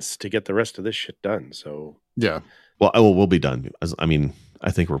 3 months to get the rest of this shit done. So, yeah. Well, we'll be done. I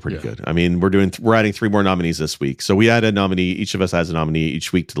think we're pretty good. We're adding 3 more nominees this week. So we add a nominee. Each of us has a nominee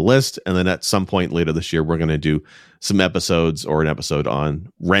each week to the list. And then at some point later this year, we're going to do some episodes or an episode on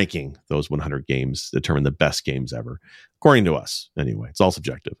ranking those 100 games, determine the best games ever, according to us. Anyway, it's all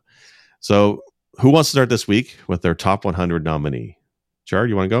subjective. So who wants to start this week with their top 100 nominee? Chard,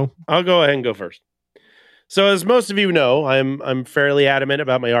 you want to go? I'll go ahead and go first. So as most of you know, I'm fairly adamant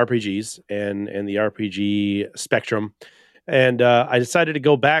about my RPGs and the RPG spectrum. And I decided to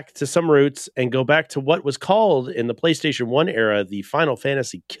go back to some roots and go back to what was called in the PlayStation 1 era, the Final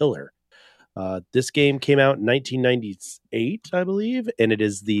Fantasy Killer. This game came out in 1998, I believe, and it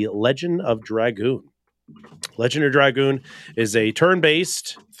is the Legend of Dragoon. Legend of Dragoon is a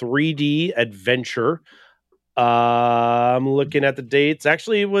turn-based 3D adventure. I'm looking at the dates.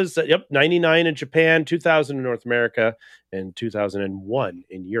 Actually, it was 99 in Japan, 2000 in North America, and 2001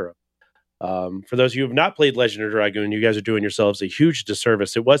 in Europe. For those of you who have not played Legend of Dragoon, you guys are doing yourselves a huge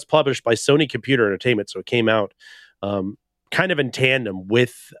disservice. It was published by Sony Computer Entertainment, so it came out kind of in tandem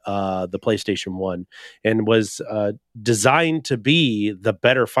with the PlayStation 1 and was designed to be the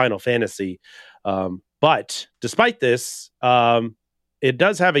better Final Fantasy. But despite this, it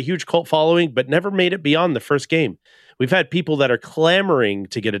does have a huge cult following, but never made it beyond the first game. We've had people that are clamoring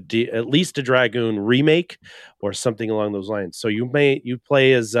to get at least a Dragoon remake or something along those lines. So you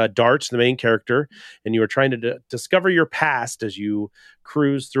play as Dart, the main character, and you are trying to discover your past as you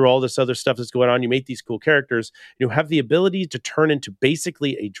cruise through all this other stuff that's going on. You meet these cool characters. You have the ability to turn into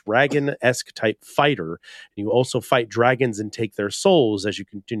basically a dragon-esque type fighter. And you also fight dragons and take their souls as you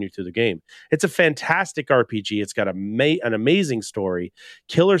continue through the game. It's a fantastic RPG. It's got an amazing story,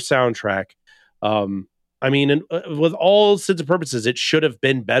 killer soundtrack. With all sense and purposes, it should have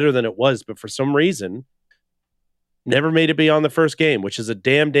been better than it was, but for some reason, never made it beyond the first game, which is a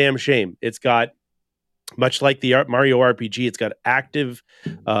damn shame. It's got Much like the Mario RPG, it's got active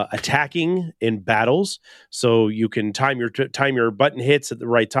attacking in battles, so you can time your button hits at the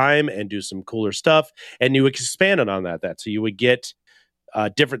right time and do some cooler stuff. And you expanded on that. So you would get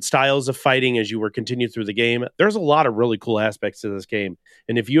different styles of fighting as you were continued through the game. There's a lot of really cool aspects to this game,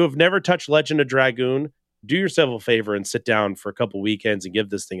 and if you have never touched Legend of Dragoon, do yourself a favor and sit down for a couple weekends and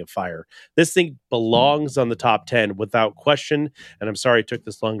give this thing a fire. This thing belongs on the top 10 without question, and I'm sorry it took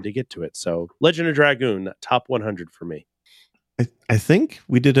this long to get to it. So Legend of Dragoon, top 100 for me. I think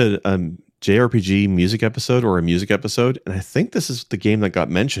we did a JRPG music episode or a music episode, and I think this is the game that got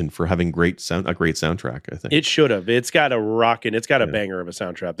mentioned for having a great soundtrack. I think it should have. It's got a rockin', it's got a banger of a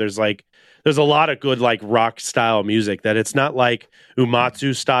soundtrack. There's a lot of good like rock style music that it's not like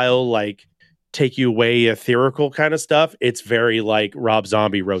Uematsu style, like take you away ethereal kind of stuff. It's very like Rob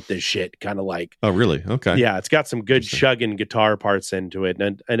Zombie wrote this shit, kind of like. Oh, really? Okay. Yeah, it's got some good chugging guitar parts into it,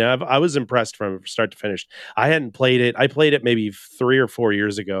 and I was impressed from start to finish. I hadn't played it. I played it maybe 3 or 4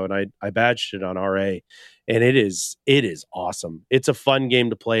 years ago, and I badged it on RA, and it is awesome. It's a fun game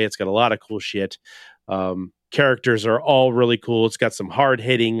to play. It's got a lot of cool shit. Characters are all really cool. It's got some hard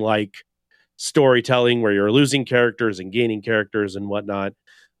hitting like storytelling where you're losing characters and gaining characters and whatnot.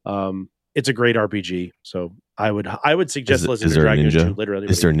 It's a great RPG, so I would suggest listening to Dragoon 2. Literally,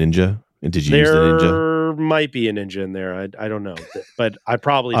 is there a ninja? And did you use the ninja? There might be a ninja in there. I don't know, but I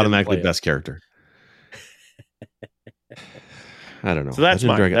probably automatically best character. I don't know. So that's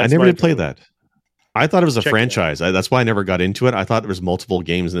mine. I never did play that. I thought it was a franchise. That's why I never got into it. I thought there was multiple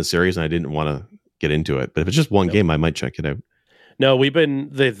games in the series, and I didn't want to get into it. But if it's just one game, I might check it out. No,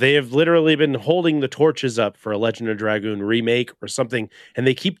 they have literally been holding the torches up for a Legend of Dragoon remake or something, and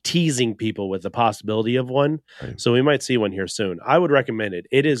they keep teasing people with the possibility of one. Right. So we might see one here soon. I would recommend it.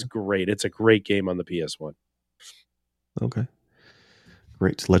 It is great. It's a great game on the PS1. Okay.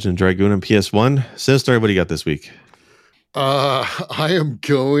 Great. Legend of Dragoon on PS1. Sinister, what do you got this week? I am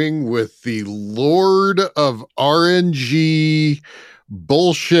going with the Lord of RNG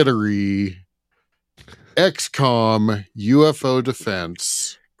bullshittery, XCOM UFO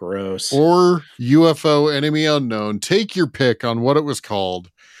Defense. Gross. Or UFO Enemy Unknown. Take your pick on what it was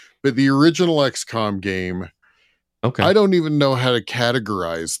called. But the original XCOM game, okay. I don't even know how to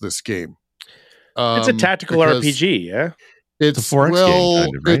categorize this game. It's a tactical RPG, yeah? It's a 4X game,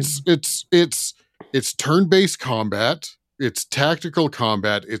 kind of, right? It's turn-based combat. It's tactical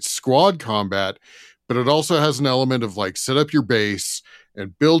combat. It's squad combat. But it also has an element of like set up your base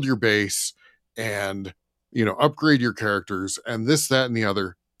and build your base and upgrade your characters and this, that, and the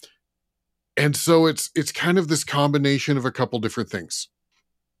other. And so it's kind of this combination of a couple different things.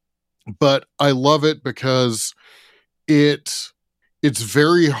 But I love it because it's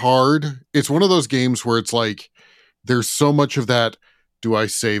very hard. It's one of those games where it's like there's so much of that, do I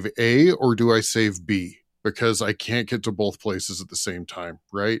save A or do I save B? Because I can't get to both places at the same time,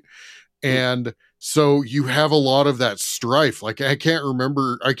 right? And so you have a lot of that strife. Like I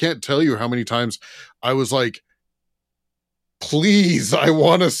can't tell you how many times I was like, please, I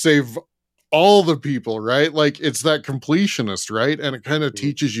want to save all the people, right? Like it's that completionist, right? And it kind of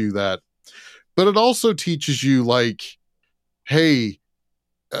teaches you that. But it also teaches you like, hey,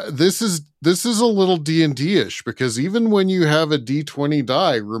 this is a little D&D-ish, because even when you have a D20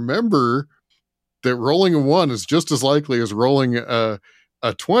 die, remember that rolling a 1 is just as likely as rolling a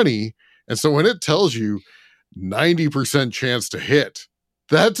 20. And so when it tells you 90% chance to hit,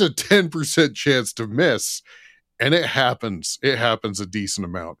 that's a 10% chance to miss. And it happens a decent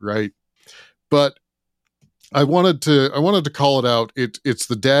amount, right? But I wanted to call it out. It's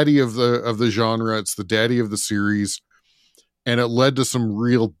the daddy of the genre. It's the daddy of the series. And it led to some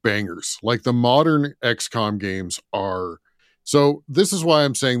real bangers. Like the modern XCOM games are. So this is why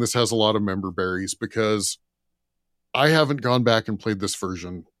I'm saying this has a lot of member berries, because I haven't gone back and played this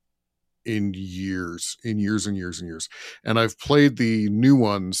version in years. And I've played the new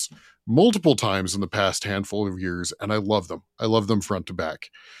ones multiple times in the past handful of years, and I love them. I love them front to back.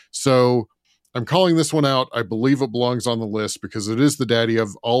 So I'm calling this one out. I believe it belongs on the list because it is the daddy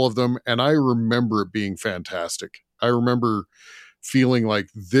of all of them, and I remember it being fantastic. I remember feeling like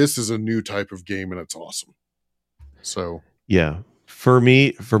this is a new type of game, and it's awesome. So yeah, for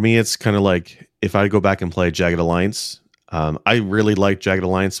me, it's kind of like if I go back and play Jagged Alliance. I really liked Jagged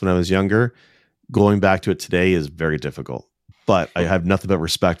Alliance when I was younger. Going back to it today is very difficult, but I have nothing but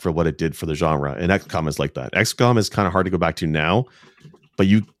respect for what it did for the genre. And XCOM is like that. XCOM is kind of hard to go back to now, but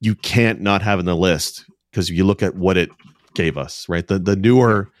you can't not have it in the list because you look at what it gave us, right? The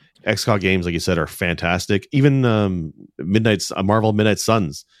newer XCOM games, like you said, are fantastic. Even Marvel Midnight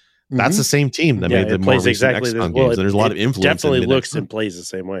Suns. That's the same team that made the more recent XCOM games. And there's a lot of influence. Definitely looks and plays the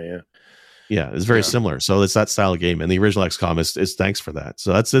same way, yeah. Yeah, it's very similar. So it's that style of game, and the original XCOM is thanks for that.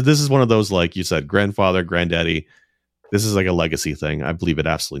 So this is one of those, like you said, grandfather, granddaddy. This is like a legacy thing. I believe it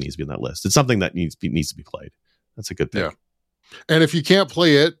absolutely needs to be on that list. It's something that needs to be played. That's a good thing. Yeah. And if you can't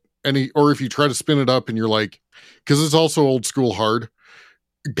play it, or if you try to spin it up and you're like, because it's also old school hard,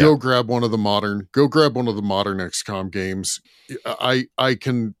 go grab one of the modern XCOM games. I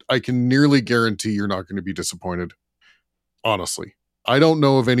can nearly guarantee you're not going to be disappointed. Honestly, I don't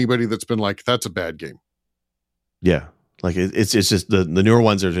know of anybody that's been like, that's a bad game. Yeah. Like it's just the newer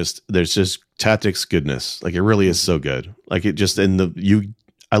ones are just, there's just tactics goodness. Like it really is so good. Like it just,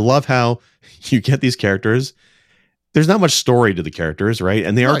 I love how you get these characters. There's not much story to the characters, right?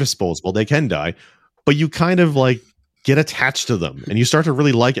 And they are disposable. They can die, but you kind of like get attached to them and you start to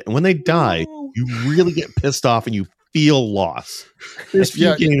really like it. And when they die, you really get pissed off and you feel loss. There's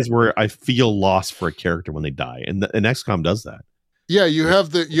few games where I feel lost for a character when they die. And XCOM does that. Yeah, you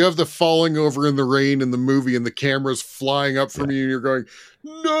have the falling over in the rain in the movie, and the camera's flying up from you, and you're going,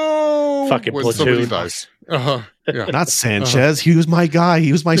 "No!" Fucking when Platoon. somebody dies. Yeah. Not Sanchez. He was my guy.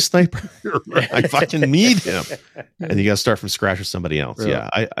 He was my sniper. Right. I fucking need him. And you got to start from scratch with somebody else. Yeah.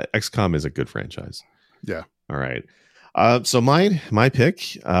 I XCOM is a good franchise. Yeah. All right. So my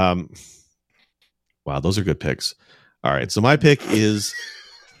pick. Wow, those are good picks. All right. So my pick is.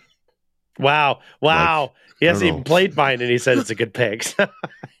 Wow. Like, He hasn't even played mine, and he said it's a good pick. Well,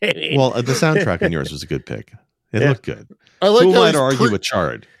 the soundtrack on yours was a good pick. It looked good. I like Who how might argue with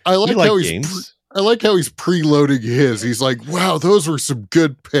Chard? I like You how games. I like how he's preloading his. He's like, "Wow, those were some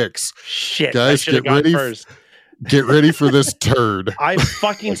good picks, Shit, guys. I should have gone first. Get ready for this turd." I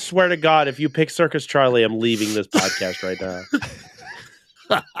fucking swear to God, if you pick Circus Charlie, I'm leaving this podcast right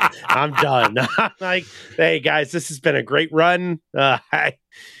now. I'm done. Like, hey guys, this has been a great run. I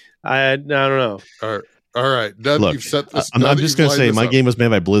don't know. All right. Now that Look, you've set this, I'm just going to say my game was made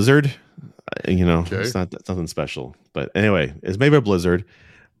by Blizzard. Okay. It's not nothing special. But anyway, it's made by Blizzard.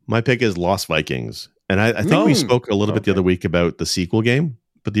 My pick is Lost Vikings. And I think we spoke a little bit the other week about the sequel game.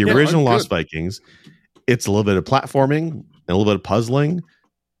 But the original Lost Vikings, it's a little bit of platforming and a little bit of puzzling.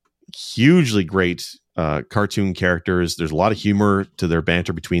 Hugely great cartoon characters. There's a lot of humor to their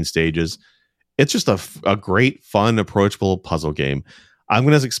banter between stages. It's just a great, fun, approachable puzzle game. I'm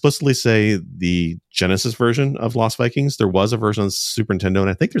going to explicitly say the Genesis version of Lost Vikings. There was a version on Super Nintendo, and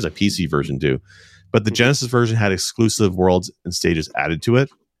I think there's a PC version too. But the Genesis version had exclusive worlds and stages added to it,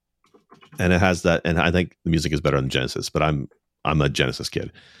 and it has that. And I think the music is better than Genesis, but I'm a Genesis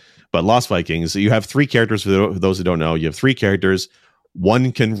kid. But Lost Vikings, you have three characters. For those who don't know, you have three characters.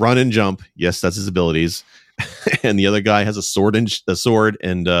 One can run and jump. Yes, that's his abilities. And the other guy has a sword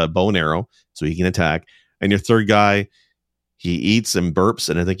and bow and arrow, so he can attack. And your third guy, he eats and burps,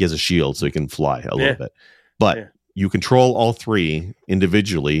 and I think he has a shield, so he can fly a little bit. But you control all three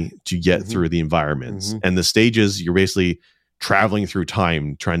individually to get through the environments. And the stages, you're basically traveling through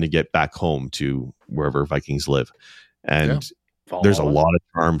time, trying to get back home to wherever Vikings live. And there's a lot of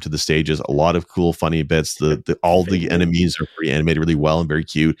charm to the stages, a lot of cool, funny bits. All the enemies are pretty animated really well and very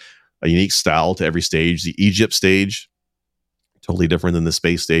cute. A unique style to every stage. The Egypt stage, totally different than the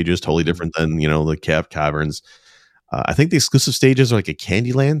space stages, totally different than, the caverns. I think the exclusive stages are like a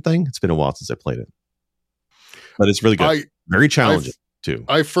Candyland thing. It's been a while since I played it, but it's really good. Very challenging too.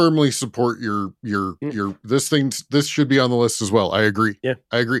 I firmly support your this should be on the list as well. I agree. Yeah,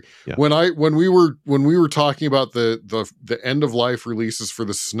 I agree. Yeah. When we were talking about the end of life releases for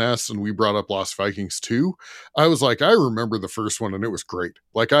the SNES, and we brought up Lost Vikings 2, I was like, I remember the first one, and it was great.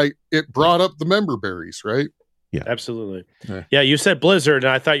 Like it brought up the member berries, right? Yeah, absolutely. Yeah, you said Blizzard,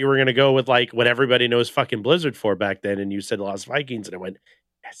 and I thought you were going to go with like what everybody knows fucking Blizzard for back then, and you said Lost Vikings, and I went,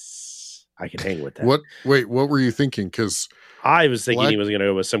 yes, I can hang with that. What were you thinking? Because I was thinking he was going to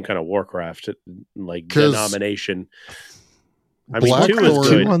go with some kind of Warcraft like denomination. I mean, Blackthorn, 2 is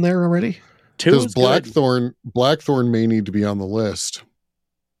good. 2 on there already? 2 is Blackthorn may need to be on the list.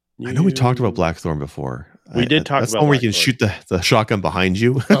 I know we talked about Blackthorn before. We did talk that's about one where you can Blackthorn. shoot the shotgun behind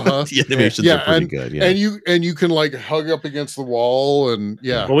you. Uh-huh. The animations are pretty good. Yeah. And you can like hug up against the wall and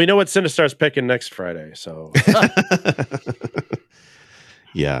Well, we know what Sinistar's picking next Friday, so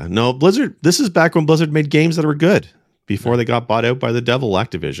yeah. No, Blizzard. This is back when Blizzard made games that were good before they got bought out by the devil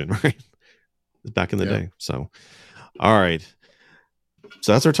Activision, right? Back in the day. So, all right.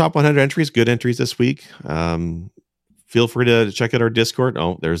 So that's our top 100 entries. Good entries this week. Feel free to check out our Discord.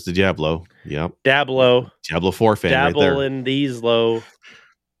 Oh, there's the Diablo. Yep. Diablo 4 fan right there. Dabble in these low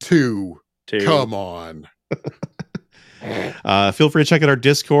 2. 2. Come on. Feel free to check out our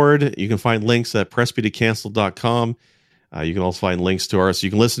Discord. You can find links at pressbtocancel.com. You can also find links to so you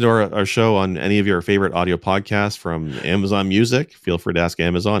can listen to our show on any of your favorite audio podcasts from Amazon Music. Feel free to ask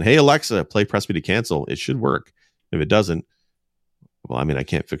Amazon, hey, Alexa, play Press Me to Cancel. It should work. If it doesn't, well, I mean, I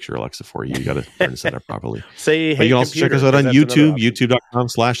can't fix your Alexa for you. You got to learn to set up properly. Say, but you can also check us out on YouTube,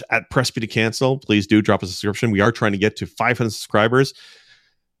 youtube.com/@PressMeToCancel. Please do drop a subscription. We are trying to get to 500 subscribers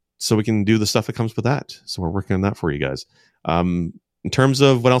so we can do the stuff that comes with that. So we're working on that for you guys. In terms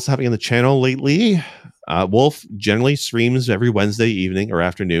of what else is happening on the channel lately, Wolf generally streams every Wednesday evening or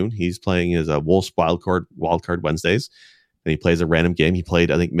afternoon. He's playing his Wolf's Wildcard Wednesdays, and he plays a random game. He played,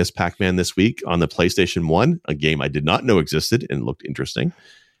 I think, Miss Pac-Man this week on the PlayStation 1, a game I did not know existed and looked interesting.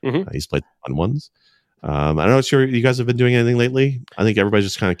 He's played fun ones. I don't know if you guys have been doing anything lately. I think everybody's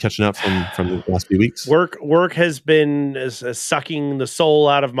just kind of catching up from the last few weeks. Work has been sucking the soul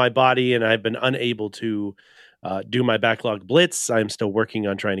out of my body, and I've been unable to do my backlog blitz. I'm still working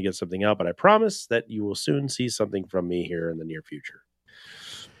on trying to get something out, but I promise that you will soon see something from me here in the near future.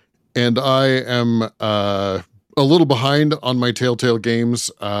 And I am a little behind on my Telltale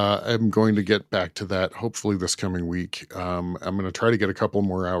games. I'm going to get back to that hopefully this coming week. I'm going to try to get a couple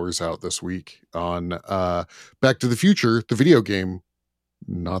more hours out this week on Back to the Future, the video game,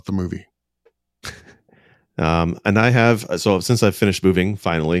 not the movie. And I have, so since I've finished moving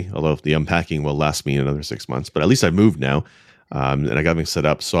finally, although the unpacking will last me another 6 months, but at least I've moved now, and I got everything set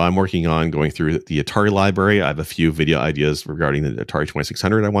up. So I'm working on going through the Atari library. I have a few video ideas regarding the Atari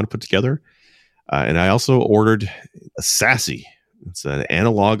 2600 I want to put together. And I also ordered a Sassy. It's an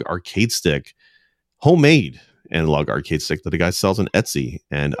analog arcade stick, homemade analog arcade stick that the guy sells on Etsy.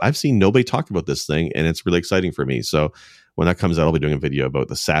 And I've seen nobody talk about this thing, and it's really exciting for me. So when that comes out, I'll be doing a video about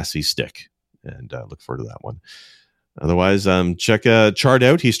the Sassy stick. And look forward to that one. Otherwise, check Chard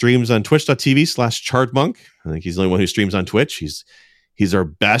out. He streams on twitch.tv/ChardMonk. I think he's the only one who streams on Twitch. He's our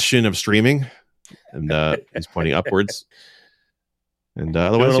bastion of streaming, and he's pointing upwards. And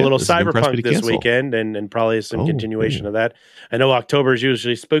otherwise, doing a little Cyberpunk this weekend, and probably some continuation of that. I know October is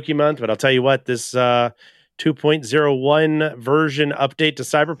usually spooky month, but I'll tell you what, this 2.01 version update to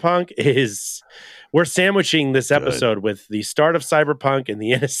Cyberpunk is... We're sandwiching this episode with the start of Cyberpunk and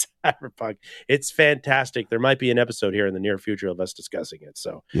the end of Cyberpunk. It's fantastic. There might be an episode here in the near future of us discussing it.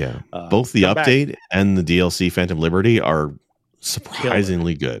 So yeah, both the update and the DLC Phantom Liberty are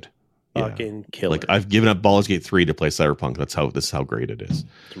surprisingly good. Fucking killer. Like, I've given up Baldur's Gate 3 to play Cyberpunk. This is how great it is.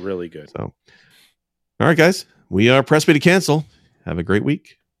 It's really good. So, all right, guys, we are Press Me to Cancel. Have a great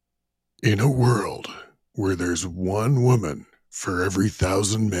week. In a world where there's one woman for every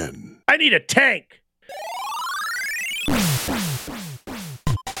 1,000 men, I need a tank.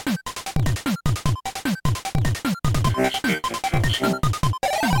 Press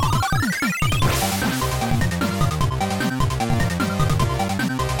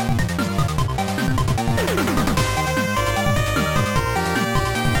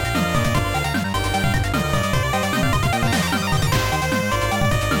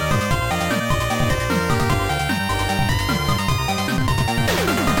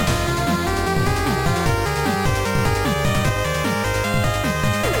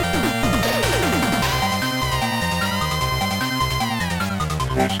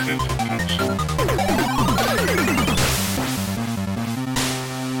Me to